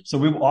 Mm-hmm. So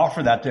we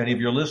offer that to any of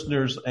your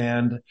listeners,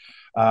 and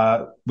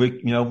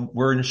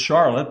we're in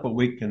Charlotte, but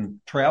we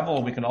can travel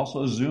and we can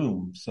also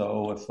Zoom.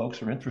 So if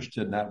folks are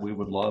interested in that, we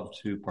would love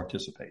to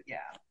participate. Yeah.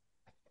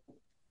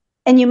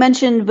 And you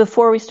mentioned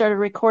before we started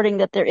recording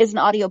that there is an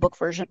audiobook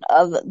version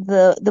of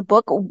the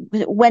book.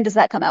 When does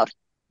that come out?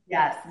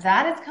 Yes,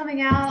 that is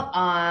coming out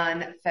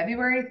on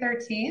February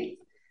 13th.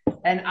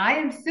 And I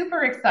am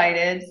super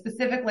excited.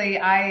 Specifically,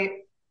 I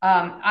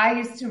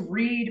used to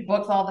read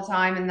books all the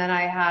time, and then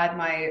I had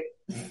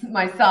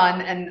my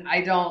son, and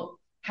I don't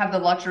have the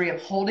luxury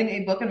of holding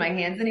a book in my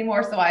hands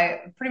anymore. So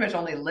I pretty much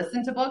only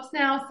listen to books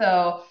now.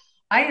 So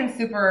I am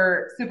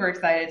super, super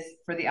excited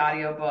for the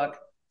audiobook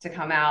to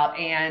come out.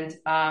 And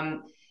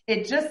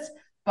it just,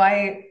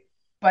 by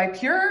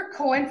pure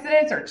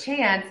coincidence or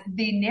chance,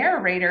 the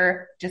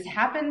narrator just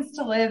happens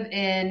to live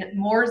in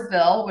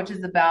Mooresville, which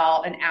is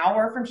about an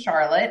hour from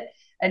Charlotte.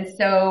 And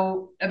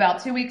so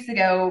about 2 weeks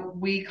ago,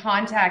 we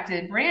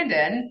contacted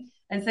Brandon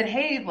and said,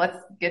 hey, let's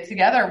get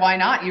together. Why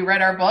not? You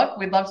read our book.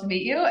 We'd love to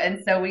meet you.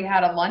 And so we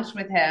had a lunch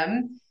with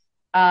him,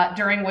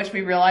 during which we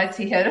realized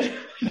he had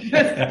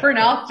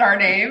mispronounced our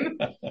name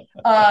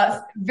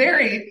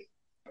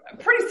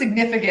pretty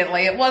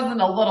significantly. It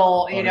wasn't a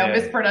little,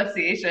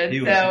 mispronunciation.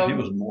 He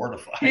was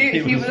mortified.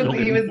 He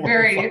was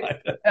very,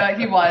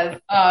 he was.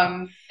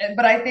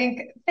 But I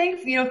think,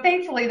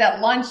 thankfully that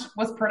lunch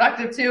was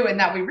productive too, and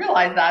that we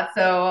realized that.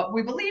 So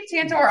we believe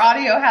Tantor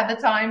Audio had the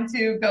time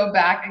to go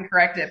back and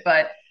correct it,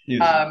 but we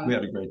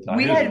had a great time.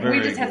 We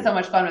just had so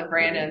much fun with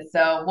Brandon.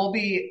 So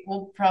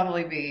we'll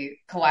probably be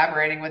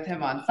collaborating with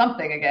him on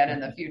something again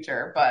in the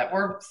future, but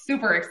we're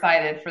super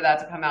excited for that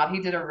to come out. He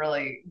did a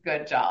really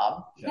good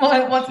job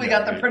once we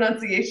got the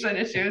pronunciation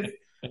issues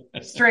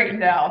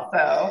straightened out.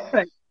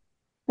 So.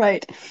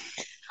 Right.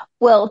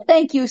 Well,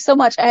 thank you so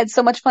much. I had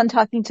so much fun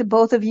talking to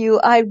both of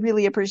you. I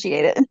really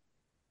appreciate it.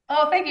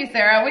 Oh, thank you,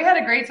 Sarah. We had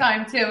a great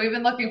time too. We've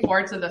been looking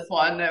forward to this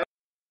one.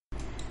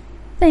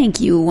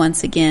 Thank you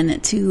once again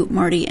to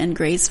Marty and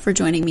Grace for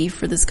joining me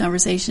for this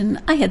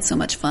conversation. I had so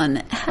much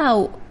fun.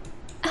 How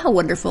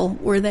wonderful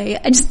were they?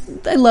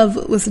 I love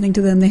listening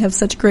to them. They have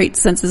such great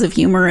senses of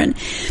humor, and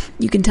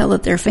you can tell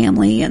that they're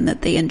family and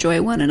that they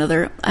enjoy one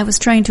another. I was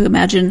trying to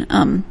imagine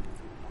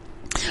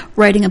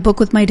writing a book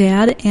with my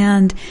dad,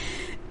 and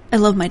I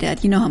love my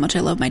dad. You know how much I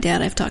love my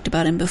dad. I've talked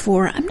about him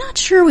before. I'm not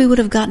sure we would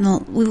have gotten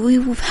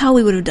how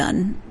we would have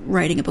done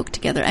writing a book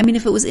together. I mean,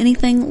 if it was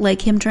anything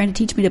like him trying to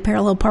teach me to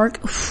parallel park,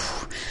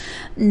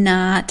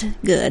 not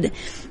good.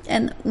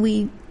 And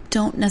we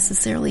don't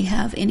necessarily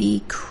have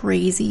any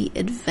crazy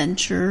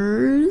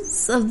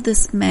adventures of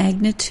this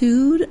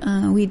magnitude.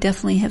 We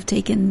definitely have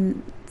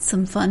taken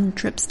some fun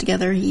trips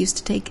together. He used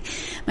to take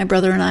my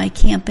brother and I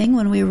camping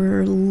when we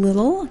were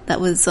little.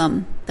 That was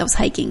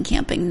hiking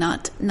camping,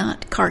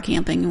 not car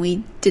camping.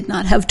 We did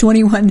not have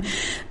 21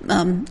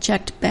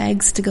 checked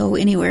bags to go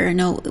anywhere.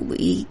 No,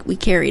 we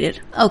carried it.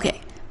 Okay.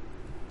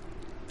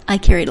 I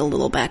carried a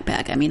little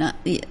backpack. I mean,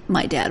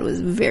 my dad was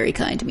very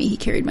kind to me. He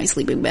carried my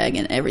sleeping bag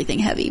and everything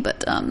heavy.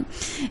 But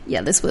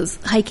this was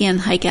hike in,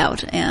 hike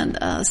out,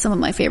 and some of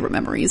my favorite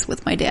memories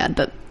with my dad.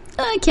 But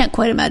I can't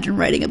quite imagine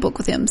writing a book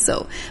with him.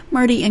 So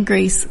Marty and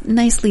Grace,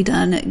 nicely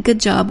done. Good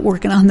job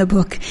working on the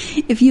book.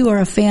 If you are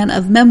a fan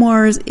of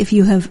memoirs, if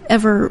you have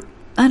ever,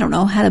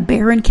 had a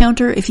bear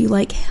encounter, if you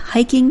like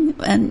hiking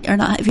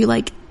if you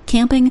like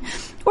camping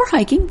or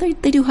hiking, they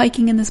do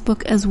hiking in this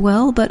book as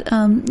well, but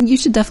you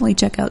should definitely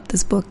check out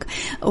this book,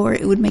 or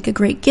it would make a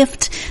great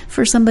gift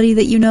for somebody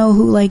that you know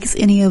who likes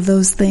any of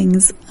those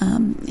things.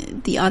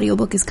 The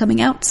audiobook is coming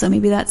out, so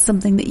maybe that's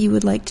something that you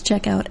would like to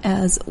check out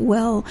as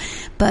well.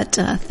 But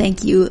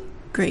thank you,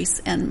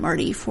 Grace and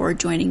Marty, for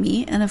joining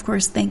me, and of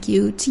course thank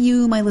you to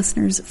you, my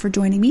listeners, for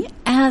joining me.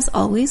 As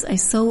always, I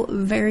so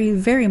very,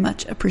 very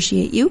much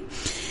appreciate you.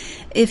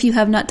 If you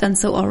have not done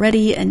so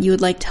already and you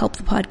would like to help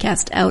the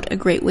podcast out, a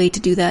great way to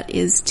do that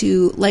is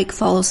to like,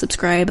 follow,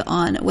 subscribe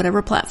on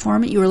whatever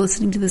platform you are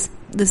listening to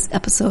this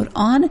episode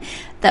on.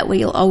 That way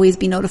you'll always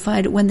be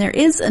notified when there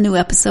is a new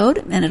episode,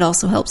 and it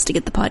also helps to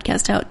get the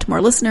podcast out to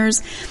more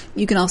listeners.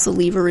 You can also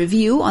leave a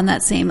review on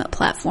that same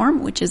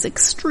platform, which is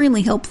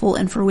extremely helpful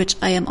and for which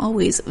I am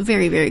always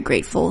very, very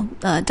grateful.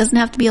 It doesn't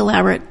have to be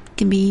elaborate. It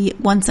can be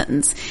one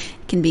sentence.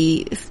 It can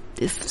be,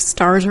 if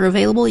stars are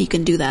available, you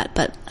can do that,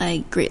 but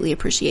I greatly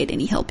appreciate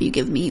any help you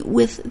give me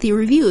with the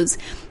reviews.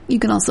 You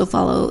can also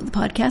follow the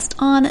podcast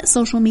on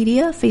social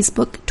media,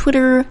 Facebook,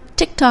 Twitter,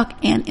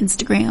 TikTok, and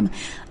Instagram.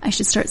 I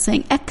should start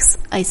saying X.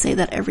 I say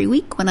that every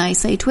week when I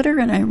say Twitter,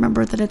 and I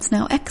remember that it's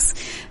now X.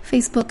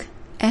 Facebook,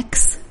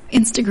 X,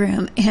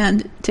 Instagram,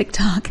 and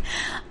TikTok.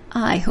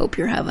 I hope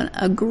you're having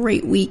a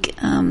great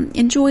week.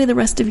 Enjoy the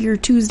rest of your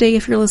Tuesday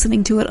if you're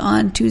listening to it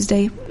on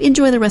Tuesday.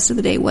 Enjoy the rest of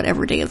the day,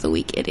 whatever day of the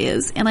week it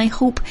is. And I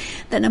hope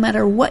that no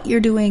matter what you're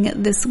doing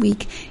this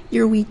week,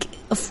 your week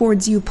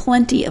affords you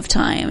plenty of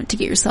time to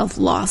get yourself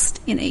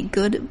lost in a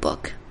good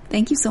book.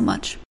 Thank you so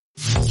much.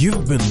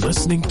 You've been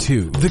listening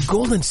to the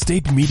Golden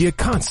State Media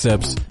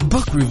Concepts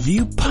Book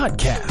Review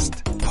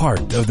Podcast,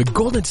 part of the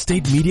Golden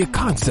State Media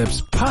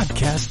Concepts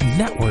Podcast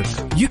Network.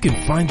 You can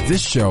find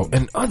this show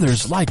and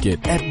others like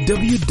it at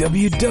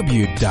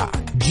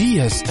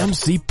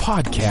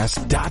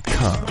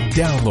www.gsmcpodcast.com.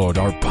 Download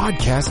our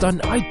podcast on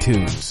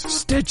iTunes,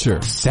 Stitcher,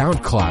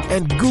 SoundCloud,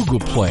 and Google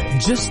Play.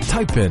 Just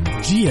type in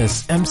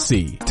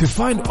GSMC to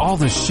find all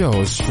the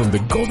shows from the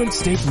Golden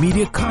State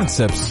Media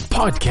Concepts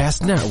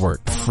Podcast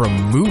Network. From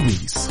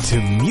movies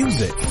to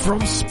music,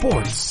 from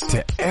sports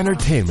to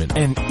entertainment,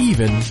 and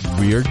even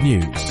weird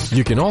news.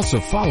 You can also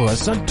follow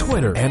us on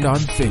Twitter and on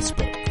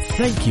Facebook.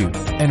 Thank you,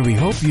 and we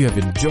hope you have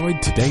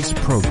enjoyed today's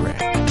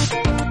program.